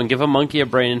 Fishbone, give a monkey a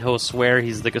brain and he'll swear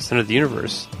he's the center of the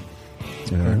universe.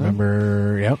 I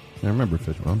remember. Yep, I remember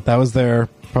Fishbone. that was their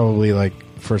probably like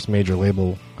first major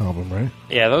label album, right?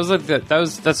 Yeah, that was like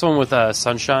that's the one with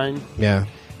Sunshine. Yeah,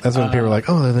 that's when people were like,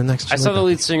 "Oh, they're the next." I saw the Chalupa.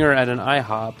 lead singer at an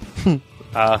IHOP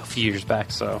a few years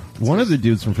back. So One of the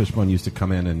dudes from Fishbone used to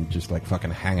come in and just like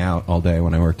fucking hang out all day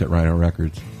when I worked at Rhino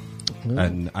Records.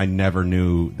 And I never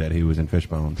knew that he was in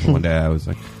Fishbone. So one day I was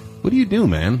like, what do you do,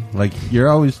 man? Like, you're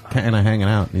always kind of hanging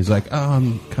out. And he's like, oh,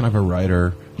 I'm kind of a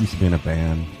writer. Used to be in a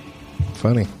band.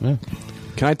 Funny. Yeah.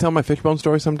 Can I tell my Fishbone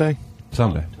story someday?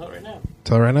 Someday. tell it right now.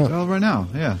 Tell right now. Well, right now,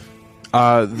 yeah.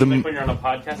 Like when you're on a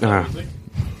podcast. Music.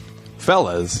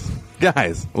 Fellas,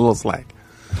 guys, a little slack.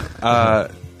 I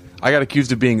got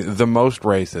accused of being the most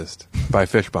racist by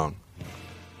Fishbone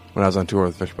when I was on tour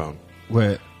with Fishbone.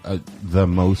 Wait, the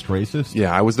most racist?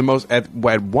 Yeah, I was the most at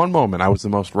one moment. I was the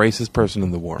most racist person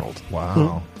in the world,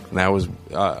 Wow. and I was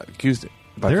accused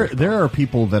by Fishbone. There are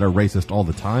people that are racist all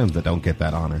the time that don't get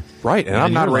that honor. Right, and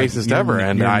I'm not you're like- racist you're- ever,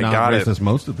 and you're I not got racist it.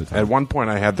 most of the time. At one point,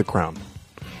 I had the crown.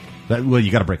 Well,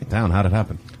 you got to break it down. How did it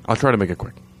happen? I'll try to make it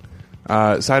quick.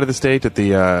 Side of the stage at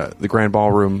the Grand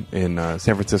Ballroom in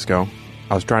San Francisco.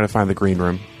 I was trying to find the green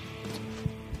room.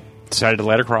 Decided to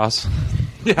light a cross.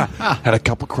 Yeah, had a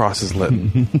couple crosses lit.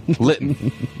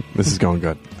 This is going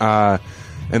good. And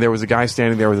there was a guy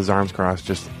standing there with his arms crossed,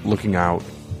 just looking out.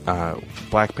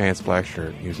 Black pants, black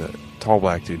shirt. He was a tall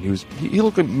black dude. He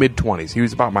looked like mid-20s. He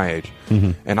was about my age.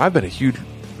 And I've been a huge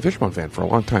Fishbone fan for a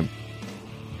long time.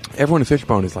 Everyone in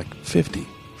Fishbone is like 50.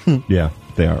 Yeah,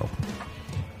 they are.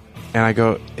 And I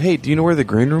go, hey, do you know where the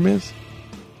green room is?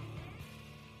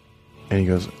 And he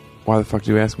goes, why the fuck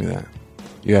do you ask me that?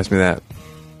 You asked me that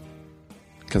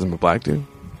because I'm a black dude?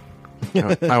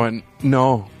 I went,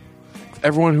 no.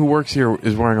 Everyone who works here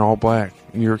is wearing all black.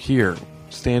 And you're here,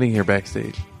 standing here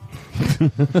backstage.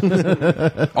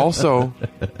 Also,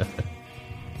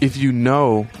 if you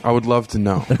know, I would love to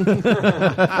know.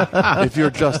 If you're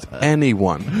just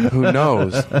anyone who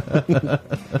knows,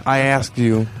 I asked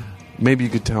you, maybe you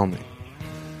could tell me.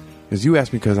 Because you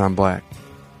asked me because I'm black.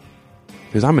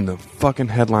 Because I'm in the fucking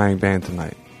headlining band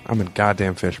tonight. I'm in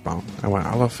goddamn Fishbone. I went,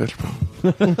 I love Fishbone.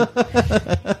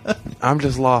 I'm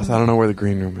just lost. I don't know where the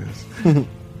green room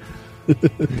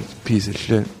is. Piece of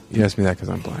shit. You asked me that because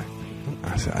I'm black.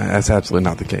 I said, that's absolutely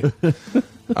not the case.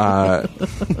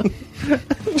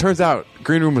 Turns out,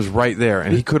 green room was right there,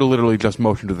 and he could have literally just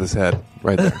motioned with his head.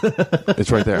 Right there.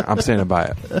 It's right there. I'm standing by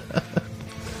it.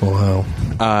 Wow.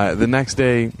 The next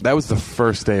day, that was the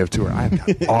first day of tour. I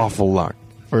had awful luck.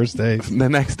 First day. The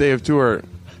next day of tour,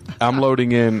 I'm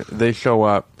loading in. They show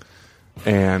up,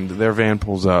 and their van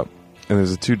pulls up, and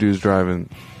there's the two dudes driving,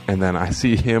 and then I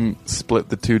see him split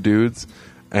the two dudes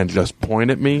and just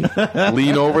point at me,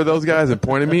 lean over those guys and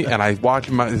point at me, and I watch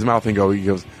his mouth and go, he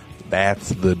goes, that's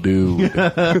the dude.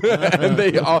 And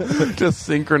they all just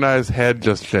synchronized head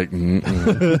just shaking.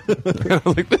 And I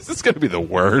was like, this is going to be the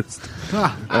worst.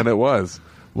 And it was.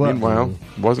 Well, Meanwhile,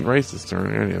 wasn't racist or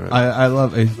any of it. I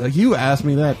love it. Like, you asked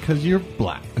me that because you're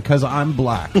black. Because I'm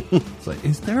black. It's like,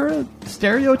 is there a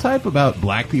stereotype about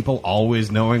black people always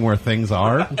knowing where things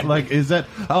are? Like, is that?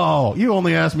 Oh, you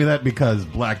only asked me that because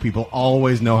black people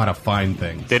always know how to find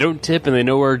things. They don't tip and they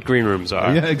know where green rooms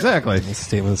are. Yeah, exactly.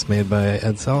 Statements made by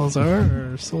Ed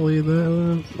Salazar or solely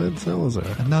the Ed Salazar?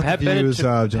 Not Pat the views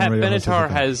Benatar, generated on Benatar social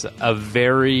has a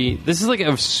very... This is like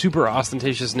a super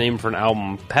ostentatious name for an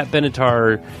album. Pat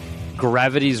Benatar,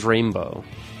 Gravity's Rainbow.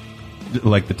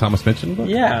 Like the Thomas Pynchon book?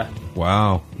 Yeah.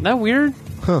 Wow. Isn't that weird?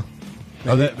 Oh,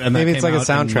 and Maybe that it's came like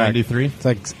a out in soundtrack. 93? It's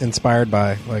like inspired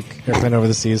by Airplane Over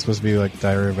the Sea is supposed to be like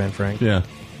Diary of Anne Frank. Yeah.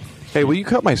 Hey, will you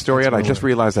cut my story out? I just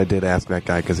realized I did ask that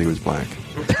guy because he was black.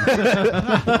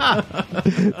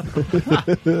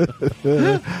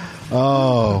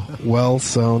 Oh, well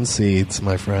sown seeds,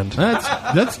 my friend.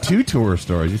 That's two tour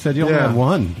stories. You said you only Yeah. had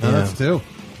one. No, Yeah. that's two.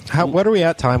 What are we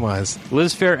at time wise?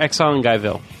 Liz Fair, Exile, and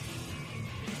Guyville.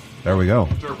 There we go.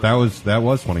 That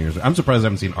was 20 years. I'm surprised I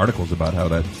haven't seen articles about how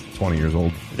that's 20 years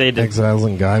old. They did. Exiles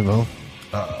in Guyville.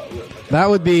 That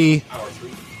would be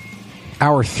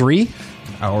hour 3.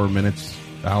 Hour 3 minutes.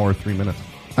 Oh,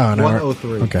 an hour.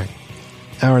 103. Okay.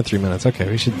 Hour and 3 minutes. Okay,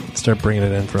 we should start bringing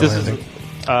it in for a This landing.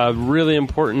 is really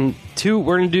important. We're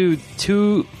going to do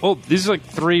two. Oh, these are like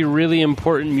 3 really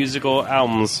important musical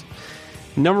albums.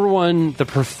 Number 1, The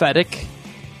Prophetic,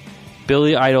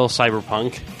 Billy Idol,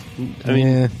 Cyberpunk. I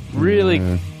mean,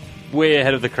 really way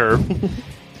ahead of the curve.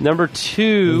 Number 2,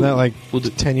 Isn't that like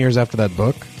 10 years after that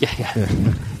book? yeah.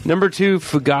 Number 2,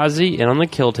 Fugazi and On the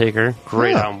Kill Taker.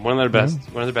 Great Yeah. album. One of their best.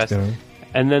 One of their best. Yeah.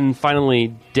 And then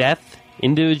finally, Death,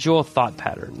 Individual Thought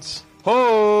Patterns.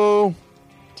 Oh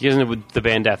You guys know the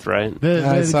band Death, right?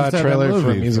 I saw a trailer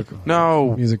for a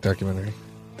music documentary.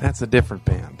 that's a different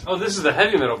band. Oh, this is the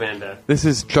heavy metal band Death. This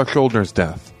is Chuck Schuldner's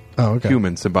Death. Oh, okay.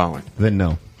 Human, symbolic. Then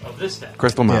no. Oh, this Death.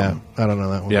 Crystal Yeah, Mountain. I don't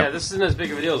know that one. Yeah. Yeah, this isn't as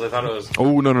big of a deal as I thought it was.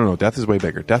 Oh, no. Death is way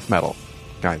bigger. Death metal.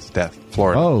 Guys, Death.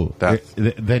 Florida. Oh, Death.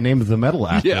 they named the metal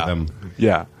after Yeah. them.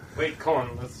 Yeah. Wait, Colin,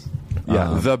 let's...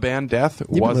 Yeah. The band Death You've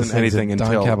been wasn't listening anything to Don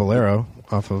until... Caballero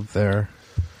off of their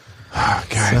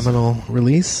Guys. seminal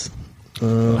release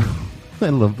I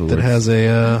love the that word has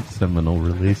a seminal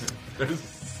release.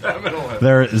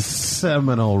 There is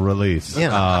seminal release.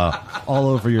 Yeah. All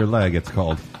over your leg, it's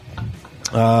called.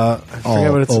 I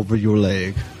forget what it's over your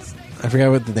leg. I forget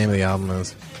what the name of the album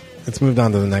is. It's moved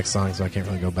on to the next song, so I can't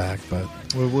really go back. But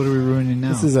What are we ruining now?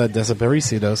 this is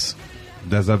Desaparecidos.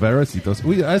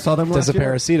 Desaparecidos. I saw them last year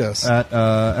Desaparecidos. at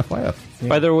FYF.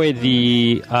 By the way,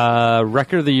 the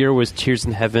record of the year was Tears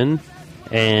in Heaven,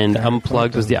 and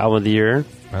Unplugged was the album of the year,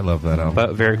 I love that album.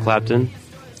 but Eric Clapton.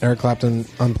 Eric Clapton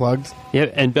Unplugged. Yeah,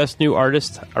 and Best New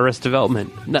Artist, Arrest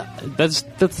Development. No, that's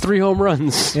 3 home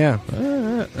runs. Yeah,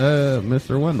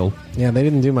 Mr. Wendell. yeah. They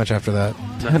didn't do much after that.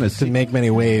 Tennessee. Didn't make many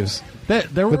waves.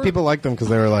 There were But people liked them because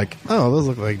they were like, "Oh, those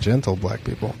look like gentle black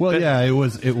people." Well, yeah, it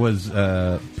was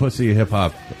pussy hip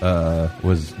hop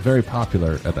was very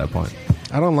popular at that point.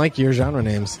 I don't like your genre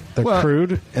names. They're Well-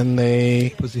 crude and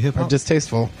they Pussy hip are hop?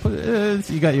 distasteful.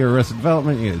 You got your Arrested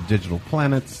Development, you got Digital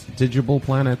Planets.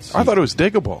 I thought it was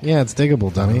Diggable. Yeah, it's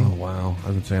diggable, dummy. Oh wow,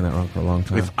 I've been saying that wrong for a long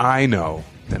time. If I know,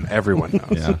 then everyone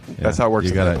knows. yeah, That's how it works.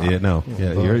 You in gotta, hip-hop. yeah, no,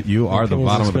 yeah, you are the Opinions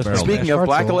bottom of the expressed barrel. by Speaking Cash of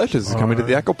Black Hartzell Alicious is coming to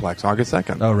the are- Echoplex August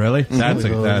 2nd. Oh really? That's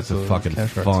a So, fucking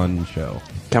Cash Hartzell. fun show.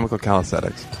 Chemical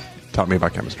calisthenics. Taught me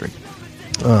about chemistry.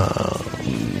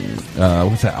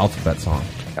 What's that alphabet song?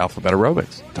 Alphabet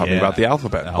aerobics. Taught me Yeah. about the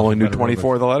alphabet. Only knew Alphabet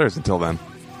 24 of the letters until then.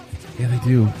 Yeah, they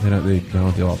do. They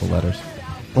don't do all the letters.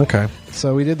 Okay,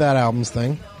 so we did that albums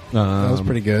thing. That was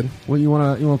pretty good. Well, you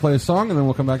wanna play a song and then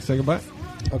we'll come back and say goodbye.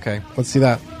 Okay, let's do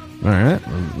that. All right,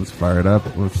 let's fire it up.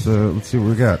 Let's see what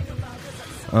we got.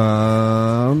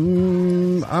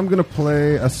 I'm gonna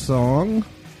play a song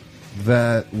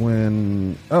that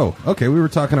when we were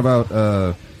talking about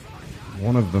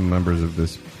one of the members of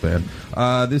this band.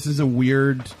 This is a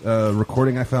weird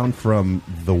recording I found from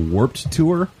the Warped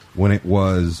Tour when it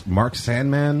was Mark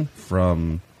Sandman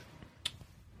from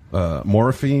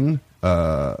Morphine,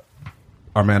 our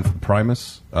man from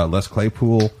Primus, Les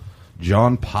Claypool,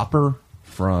 John Popper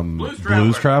from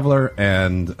Blues Traveler,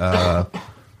 and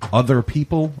other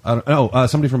people. I don't know.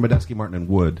 Somebody from Medeski, Martin, and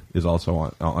Wood is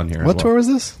also on here. What as well. tour was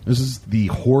this? This is the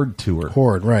Horde tour.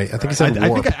 Horde, right? I think you I said think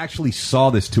Warp. I actually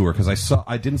saw this tour because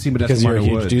I didn't see Medeski, Because you're a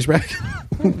Martin, huge Wood. douchebag.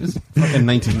 It was in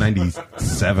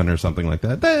 1997 or something like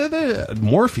that. The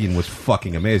Morphine was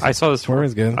fucking amazing. I saw this tour.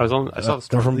 Morphine's good. I saw this tour.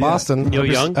 They're from Boston. Neil I hope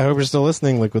you're- Young? I hope you're still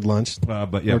listening, Liquid Lunch.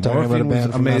 But yeah, We're talking about a Morphine was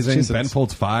band from amazing. Massachusetts. Ben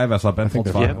Folds 5. I saw Ben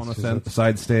Folds they're 5 from on a Massachusetts.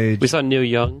 side stage. We saw Neil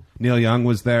Young. Neil Young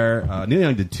was there. Neil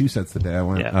Young did 2 sets the day I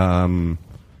went. Yeah.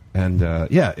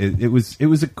 It was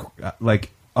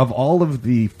like of all of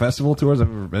the festival tours I've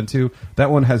ever been to, that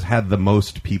one has had the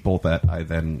most people that I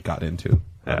then got into.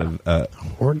 Yeah.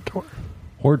 Horde tour.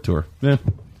 Horde tour. Yeah,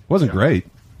 wasn't great.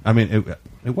 I mean,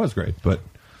 it was great, but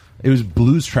it was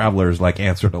Blues Travelers like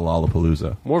answer to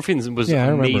Lollapalooza. Morphine was Yeah, I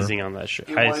remember. amazing on that show.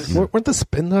 Weren't the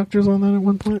Spin Doctors on that at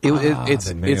one point? They may have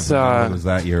been. It was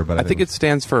that year, but I think it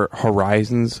stands for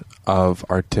Horizons of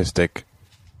Artistic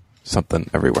something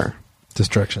everywhere.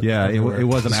 Destruction. Yeah, it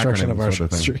was an Destruction acronym of our sort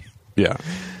of thing. street. Yeah.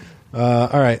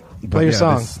 All right, play your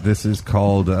song. This is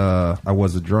called "I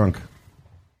Was a Drunk."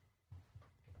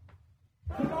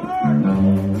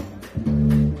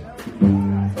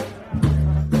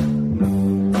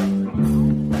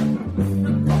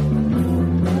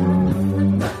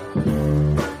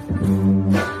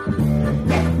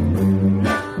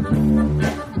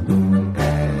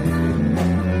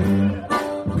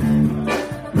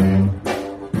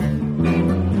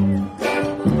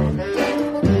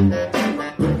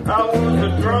 I was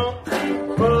a drunk,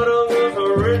 but I was a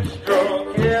rich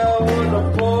drunk. Yeah, I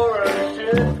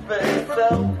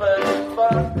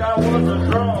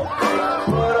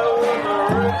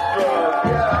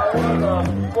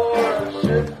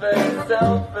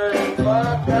else been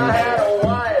fucked. I had a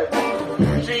wife.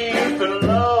 She used to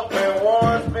love me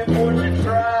once before she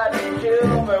tried to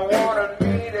kill me, wanted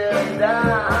me to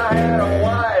die. I had a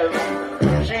wife.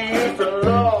 She used to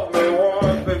love me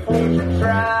once before she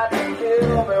tried to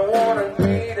kill me, wanted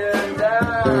me to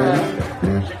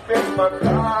die. She fixed my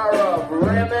car up,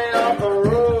 ran me off the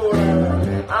road.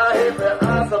 I hit the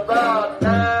ice about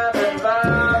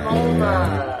 95 on my.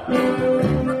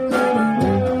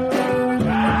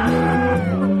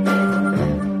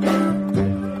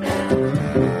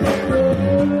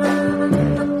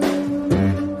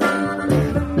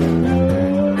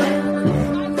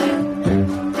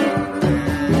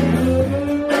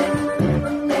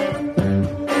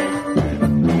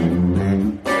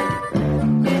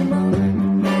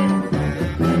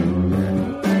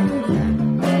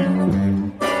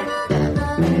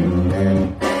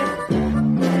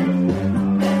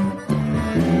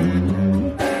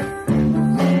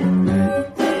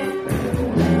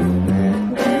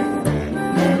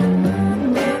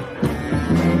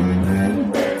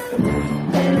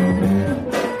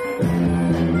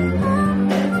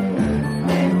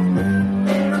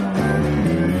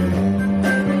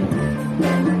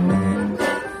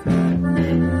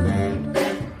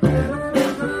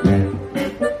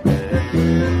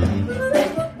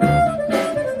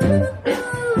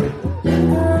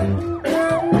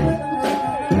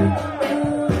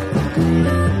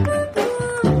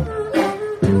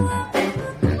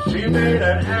 She made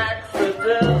an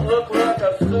accident look like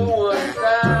a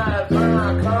suicide.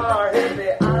 My car hit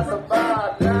the ice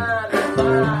about 95.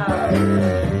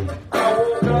 I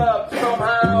woke up,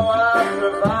 somehow I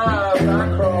survived.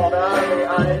 I crawled out of the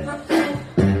ice.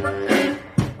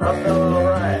 I felt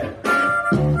alright.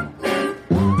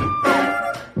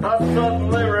 I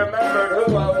suddenly remembered who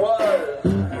I was.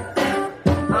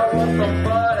 I was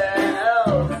somebody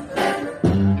else.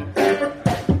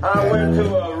 I went to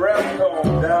a rest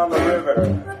home down the river,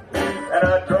 and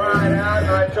I dried out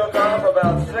and I took off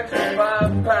about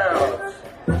 65 pounds.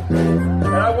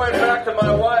 And I went back to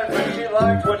my wife and she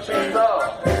liked what she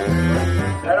saw.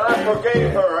 And I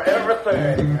forgave her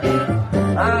everything.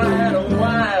 I had a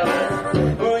wife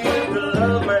who used to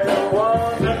love me,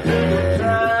 wanted to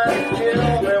try to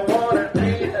kill me, wanted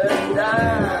me to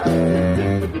die.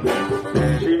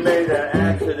 She made an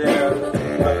accident look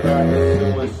like a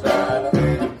suicide.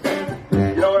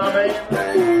 You know what I mean?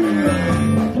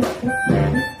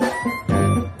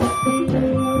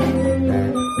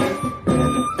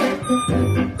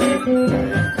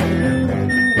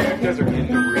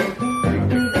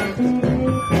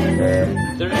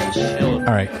 They're just chilling.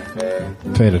 All right,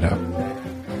 fade it out.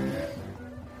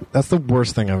 That's the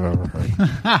worst thing I've ever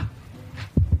heard.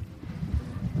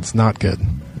 It's not good.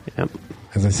 Yep.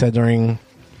 As I said during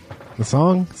the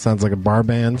song, sounds like a bar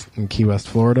band in Key West,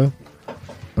 Florida.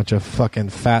 Bunch of fucking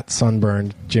fat,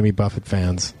 sunburned Jimmy Buffett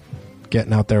fans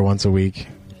getting out there once a week.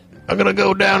 I'm gonna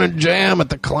go down and jam at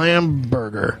the Clam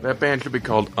Burger. That band should be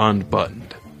called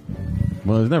Unbuttoned.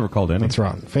 Well, it's never called any. That's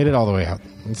rotten. Fade it all the way out.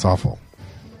 It's awful.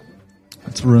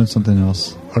 Let's ruin something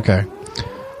else. Okay.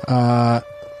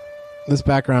 This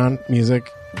background music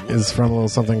is from a little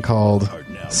something called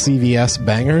CVS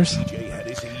Bangers.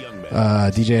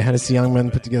 DJ Hennessy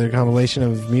Youngman put together a compilation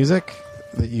of music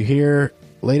that you hear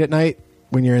late at night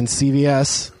when you're in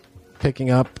CVS picking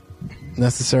up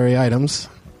necessary items.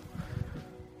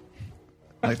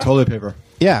 Like toilet paper.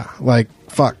 Yeah, like,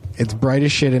 fuck. It's bright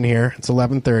as shit in here. It's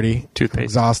 11:30. Toothpaste.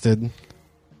 Exhausted.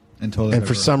 And toilet And paper.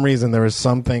 for some reason, there was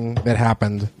something that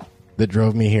happened that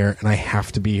drove me here, and I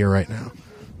have to be here right now.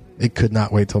 It could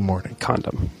not wait till morning.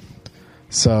 Condom.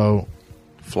 So,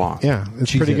 Floss. yeah,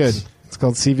 it's pretty good. Cheez-Its. It's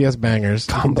called CVS Bangers.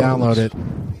 You can Combos. download it.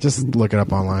 Just look it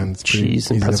up online. It's pretty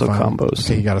Cheese and easy to pretzel find. combos.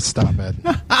 Okay, you got to stop it.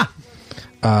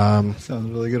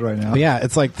 Sounds really good right now. But yeah,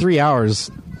 it's like 3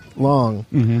 hours long,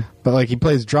 but like he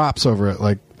plays drops over it,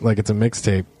 like it's a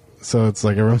mixtape. So it's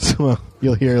like every once in a while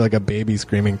you'll hear like a baby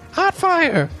screaming "hot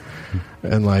fire"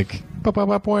 and like "Bop, bop,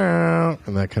 bop, wow,"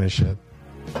 and that kind of shit.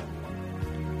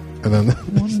 And then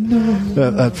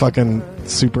that fucking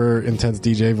super intense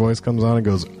DJ voice comes on and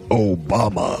goes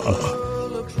Obama.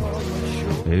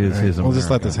 It is his We'll just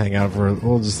let America. this hang out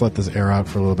we'll just let this air out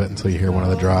for a little bit until you hear one of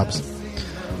the drops.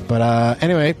 But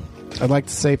anyway, I'd like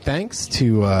to say thanks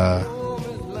to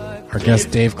our guest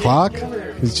Dave Clock,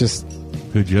 who's just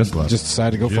Who just left.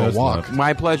 decided to go for a Just walk. left.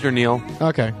 My pleasure, Neil.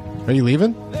 Okay, are you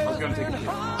leaving? I was going to take a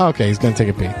pee. Okay, he's gonna take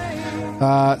a pee.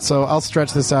 So I'll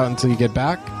stretch this out until you get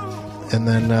back, and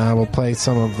then we'll play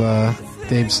some of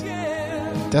Dave's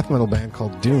death metal band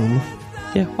called Doom.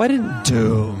 Yeah, why didn't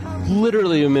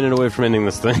literally a minute away from ending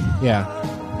this thing? Yeah.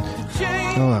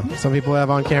 I don't know. Some people have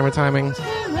on-camera timing.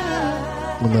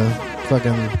 when the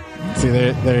fucking see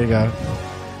there you go.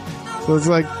 So it's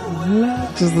like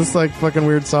just this like fucking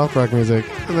weird soft rock music.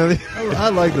 And then, I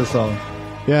like this song.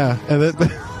 yeah, and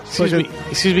then Excuse me.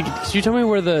 Could you tell me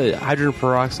where the hydrogen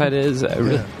peroxide is?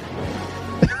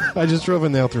 I just drove a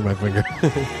nail through my finger.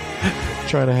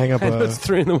 Trying to hang up It's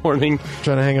 3 a.m. trying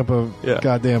to hang up a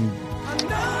goddamn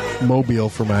mobile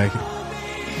for my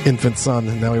infant son,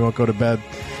 and now he won't go to bed.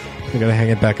 I gotta hang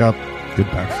it back up. Good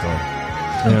backstory.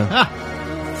 Yeah.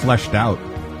 Fleshed out.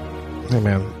 Hey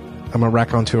man, I'm a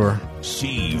raconteur.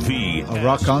 CV. A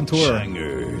rock on tour.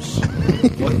 Bangers.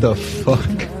 What the fuck?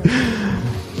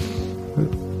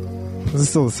 This is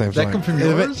still the same Does that song. come from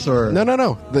yours, or?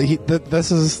 No.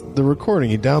 This is the recording.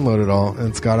 You download it all, and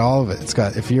it's got all of it. It's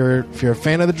got if you're a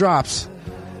fan of the Drops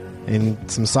and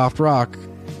some soft rock,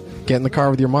 get in the car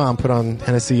with your mom, put on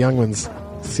Hennessy Youngman's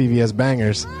CVS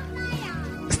Bangers,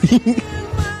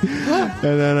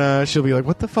 and then she'll be like,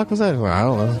 "What the fuck was that?" Well, I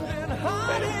don't know.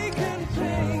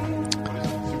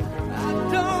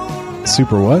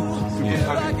 Super what?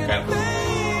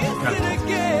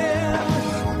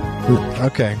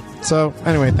 Okay. So,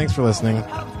 anyway, thanks for listening.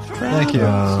 Thank you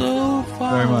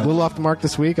very much. A little off the mark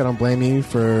this week. I don't blame you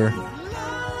for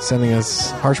sending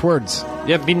us harsh words.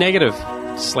 Yeah, be negative.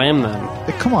 Slam them.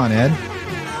 Hey, come on, Ed.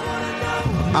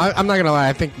 I'm not going to lie.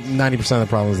 I think 90% of the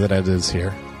problem is that Ed is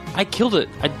here. I killed it.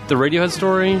 The Radiohead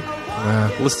story,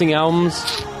 listing albums.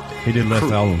 He did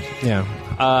list albums. Yeah.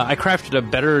 I crafted a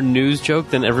better news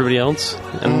joke than everybody else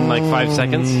in like 5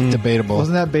 seconds. Debatable.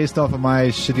 Wasn't that based off of my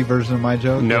shitty version of my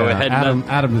joke? No, it had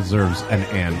Adam deserves an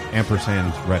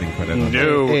ampersand writing credit. on that.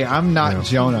 No. Hey, I'm not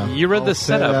Jonah. You read the I'll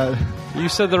say setup.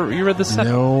 that. You read the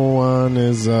setup. No one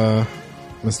is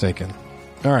mistaken.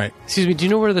 All right. Excuse me. Do you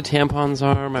know where the tampons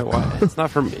are? My wife. It's not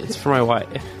for me. It's for my wife.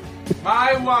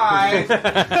 My wife.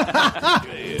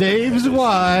 Dave's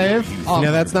wife. Oh. Yeah,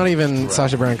 that's not even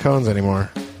Sacha Baron Cohen's anymore.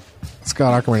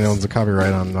 Scott Aukerman owns the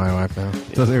copyright on My Wife now.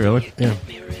 Does he really? Yeah.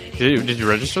 Did you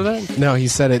register that? No, he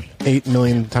said it 8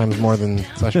 million times more than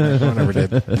Sacha Baron Cohen ever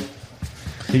did.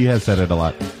 He has said it a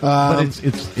lot, but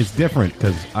it's different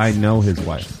because I know his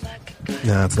wife.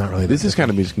 No, it's not really. This is kind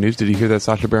of music news. Did you hear that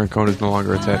Sacha Baron Cohen is no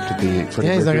longer attached to the...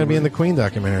 Yeah, he's not going to be in the Queen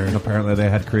documentary. And apparently they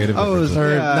had creative differences.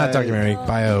 Or not documentary,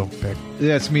 biopic.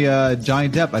 Yeah, it's me, Johnny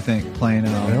Depp, I think, playing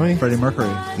Really? Freddie Mercury.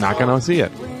 Not going to see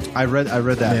it. I read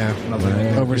that. Yeah. when I was like,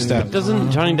 Overstep.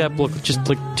 Doesn't Johnny Depp look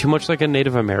too much like a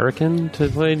Native American to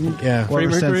play? Yeah. Well, Freddie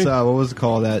ever Mercury? since, what was it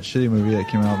called, that shitty movie that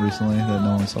came out recently that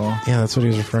no one saw? Yeah, that's what he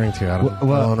was referring to out of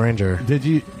Lone Ranger. Did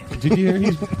you hear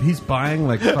he's buying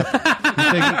like he's taking,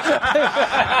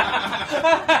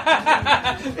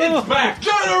 It's back.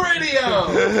 Jonah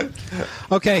Radio!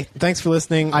 Okay, thanks for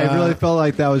listening. I really felt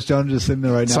like that was Jonah just sitting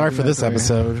there right now. Sorry for this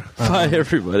episode. Bye,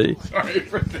 everybody.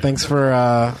 Thanks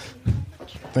for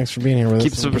being here with us.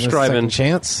 Keep and giving us a subscribing. second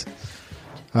chance.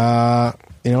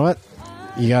 You know what?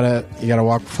 You gotta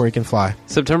walk before you can fly.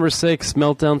 September 6th,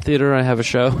 Meltdown Theater. I have a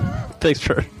show. Thanks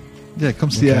for... Yeah,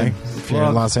 come see Okay. Ed. If you're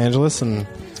in Los Angeles and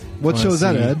What show is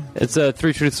that, Ed? It's 3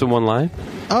 Truths and 1 Lie.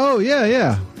 Oh,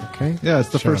 yeah. okay, Yeah, it's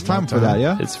the Sure, first time about for that,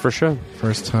 yeah? It's for show.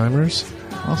 first timers.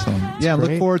 Awesome. Yeah, look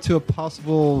great. forward to a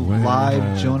possible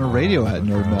live Jonah Radio at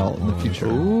Nerd Melt in the future.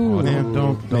 don't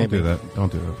maybe. do that.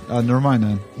 Don't do that. Never mind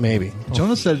then. Maybe.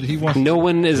 Jonah said he wants No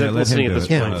one is Yeah, let listening him at do this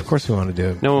it. Yeah, point. of course we want to do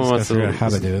it. No one Just wants gotta to figure out how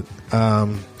to do it.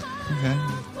 Okay.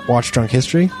 Watch Drunk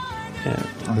History. Yeah.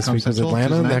 This Comedy week was Central,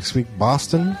 Atlanta. Tuesday Next week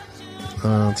Boston.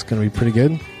 It's going to be pretty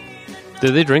good.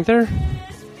 Did they drink there?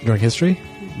 Drunk History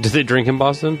Did they drink in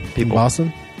Boston? in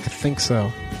Boston. I think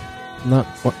so. Not.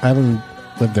 I haven't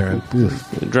lived there.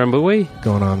 Drambuie?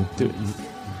 Going on.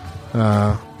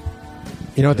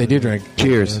 You know what they do drink?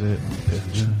 Cheers.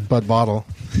 Bud bottle.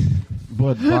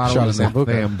 Bud Shot of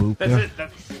Sambuca.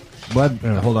 Bud,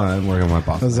 hold on, I'm working on my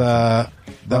boss. That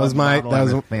was that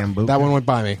Sambuca. that one went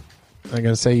by me. I'm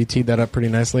gonna say you teed that up pretty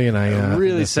nicely, and I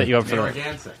Really missed set it. you up for that.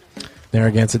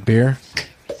 Narragansett beer.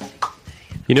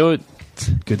 You know what?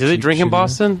 Good. Do they cheap drink in shooter.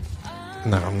 Boston?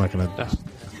 No, I'm not gonna.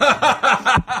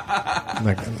 I'm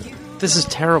not gonna. This is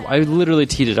terrible. I literally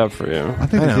teed it up for you. I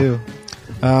think I they know. do.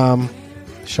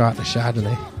 Shot and a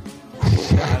Chardonnay.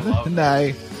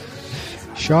 Nice.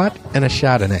 Shot and a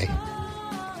Chardonnay.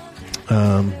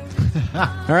 All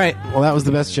right. Well, that was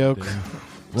the best joke.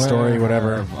 Story,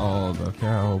 whatever. All the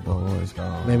cowboys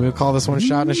gone. Maybe we'll call this one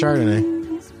Shot and a Chardonnay.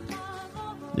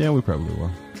 Yeah, we probably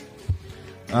will.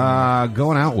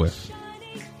 Going out with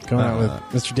Going out with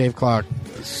Mr. Dave Clark.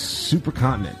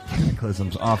 Supercontinent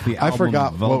Cataclysms off the album I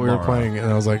forgot what we were Velvara. playing, and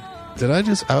I was like, did I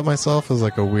just out myself as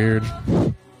like a weird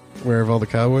Where Have All the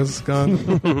Cowboys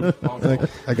Gone? Like,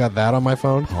 I got that on my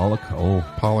phone. Paula Cole.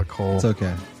 Paula Cole. It's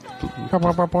okay.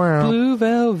 Blue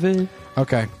Velvet.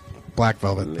 Okay. Black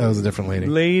Velvet. That was a different lady.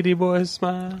 Lady Boy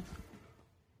Smile.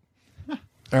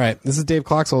 All right. This is Dave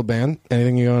Clark's old band.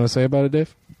 Anything you want to say about it,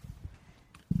 Dave?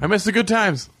 I miss the good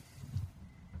times.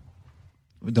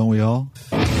 Don't we all?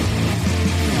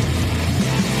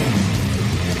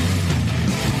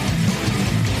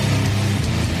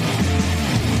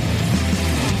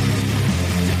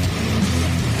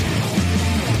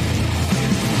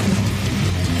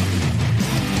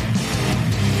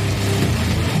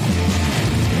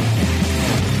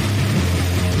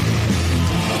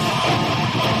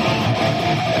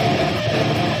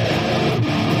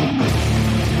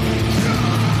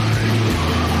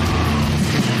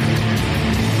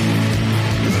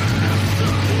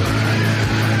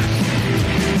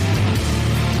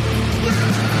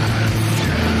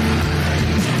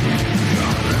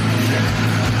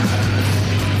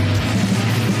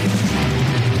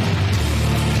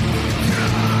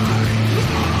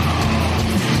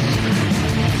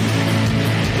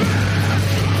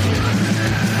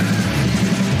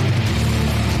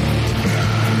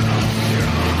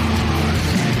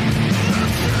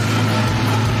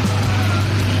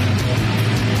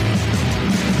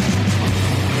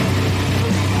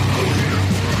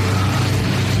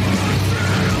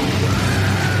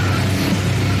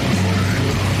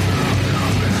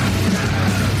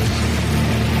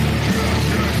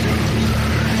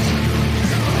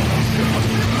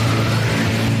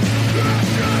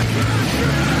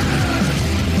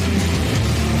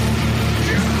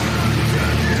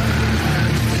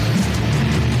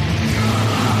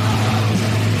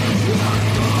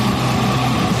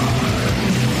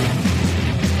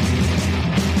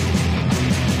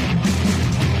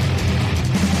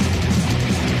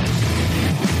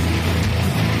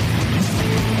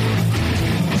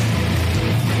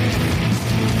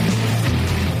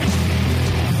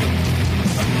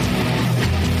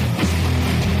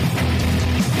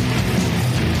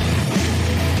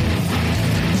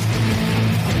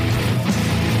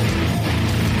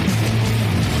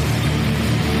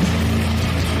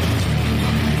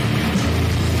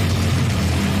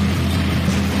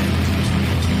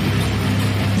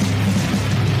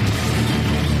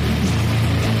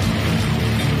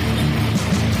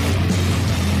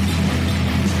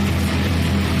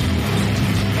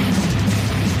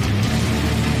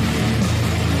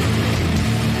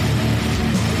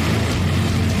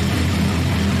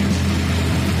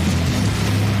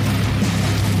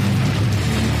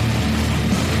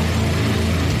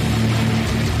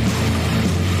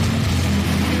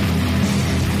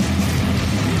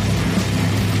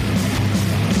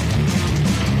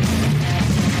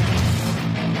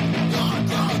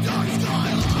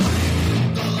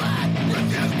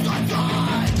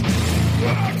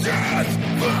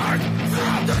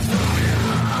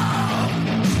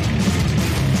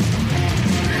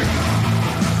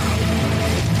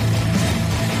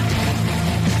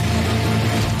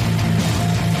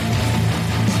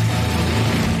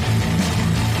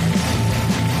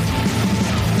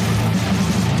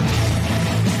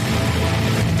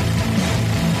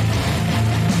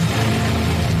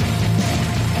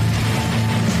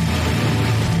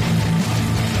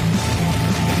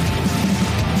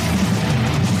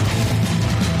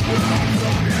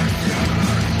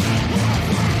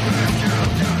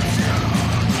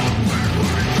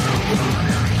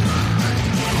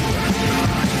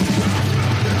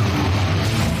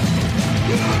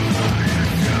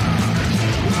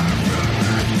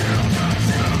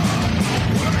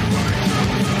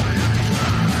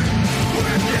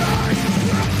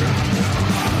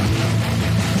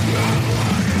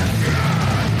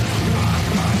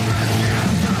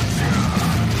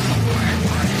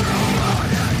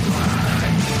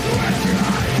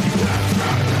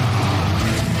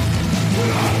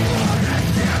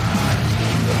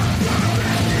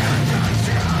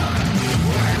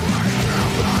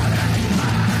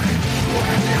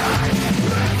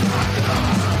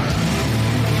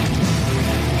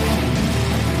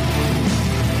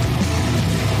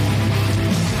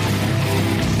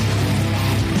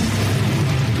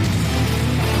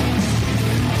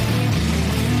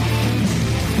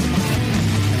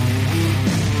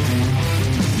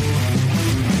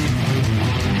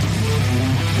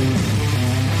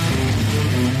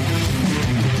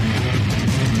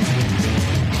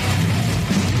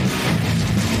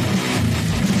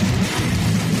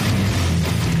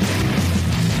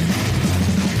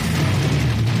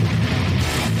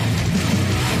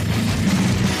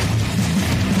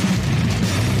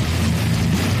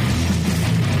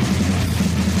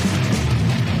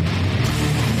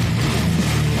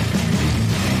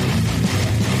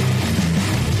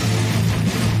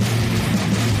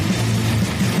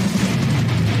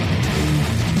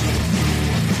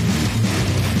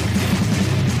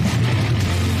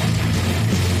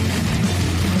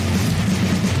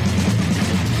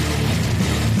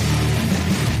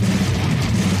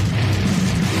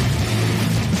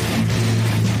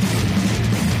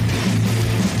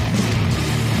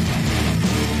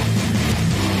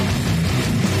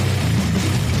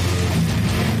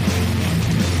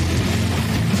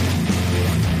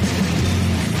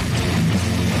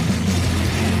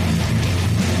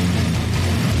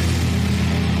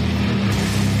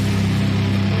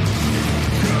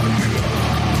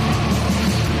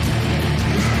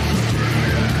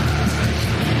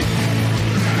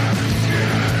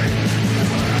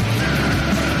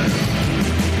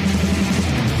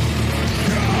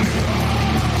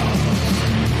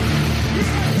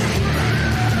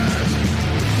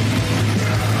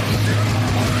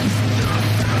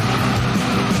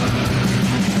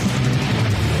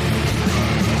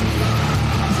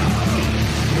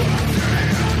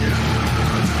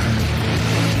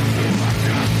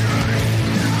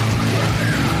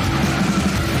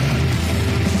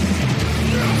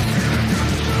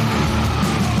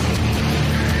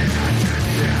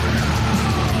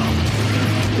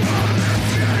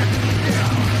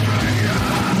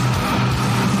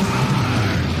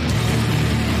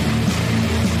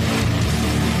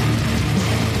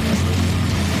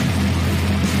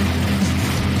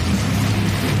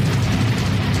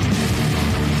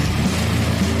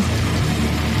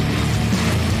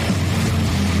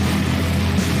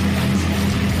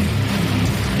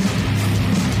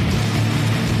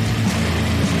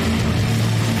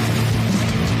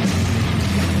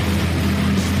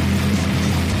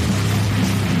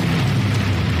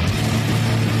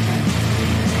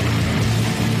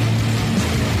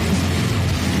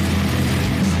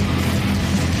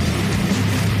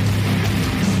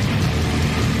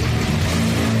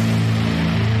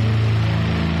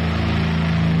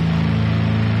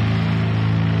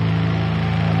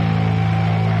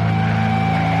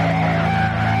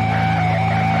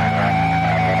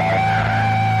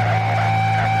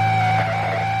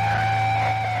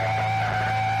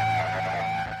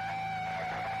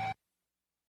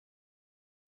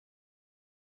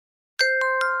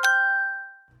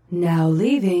 Now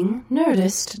leaving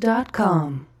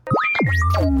Nerdist.com.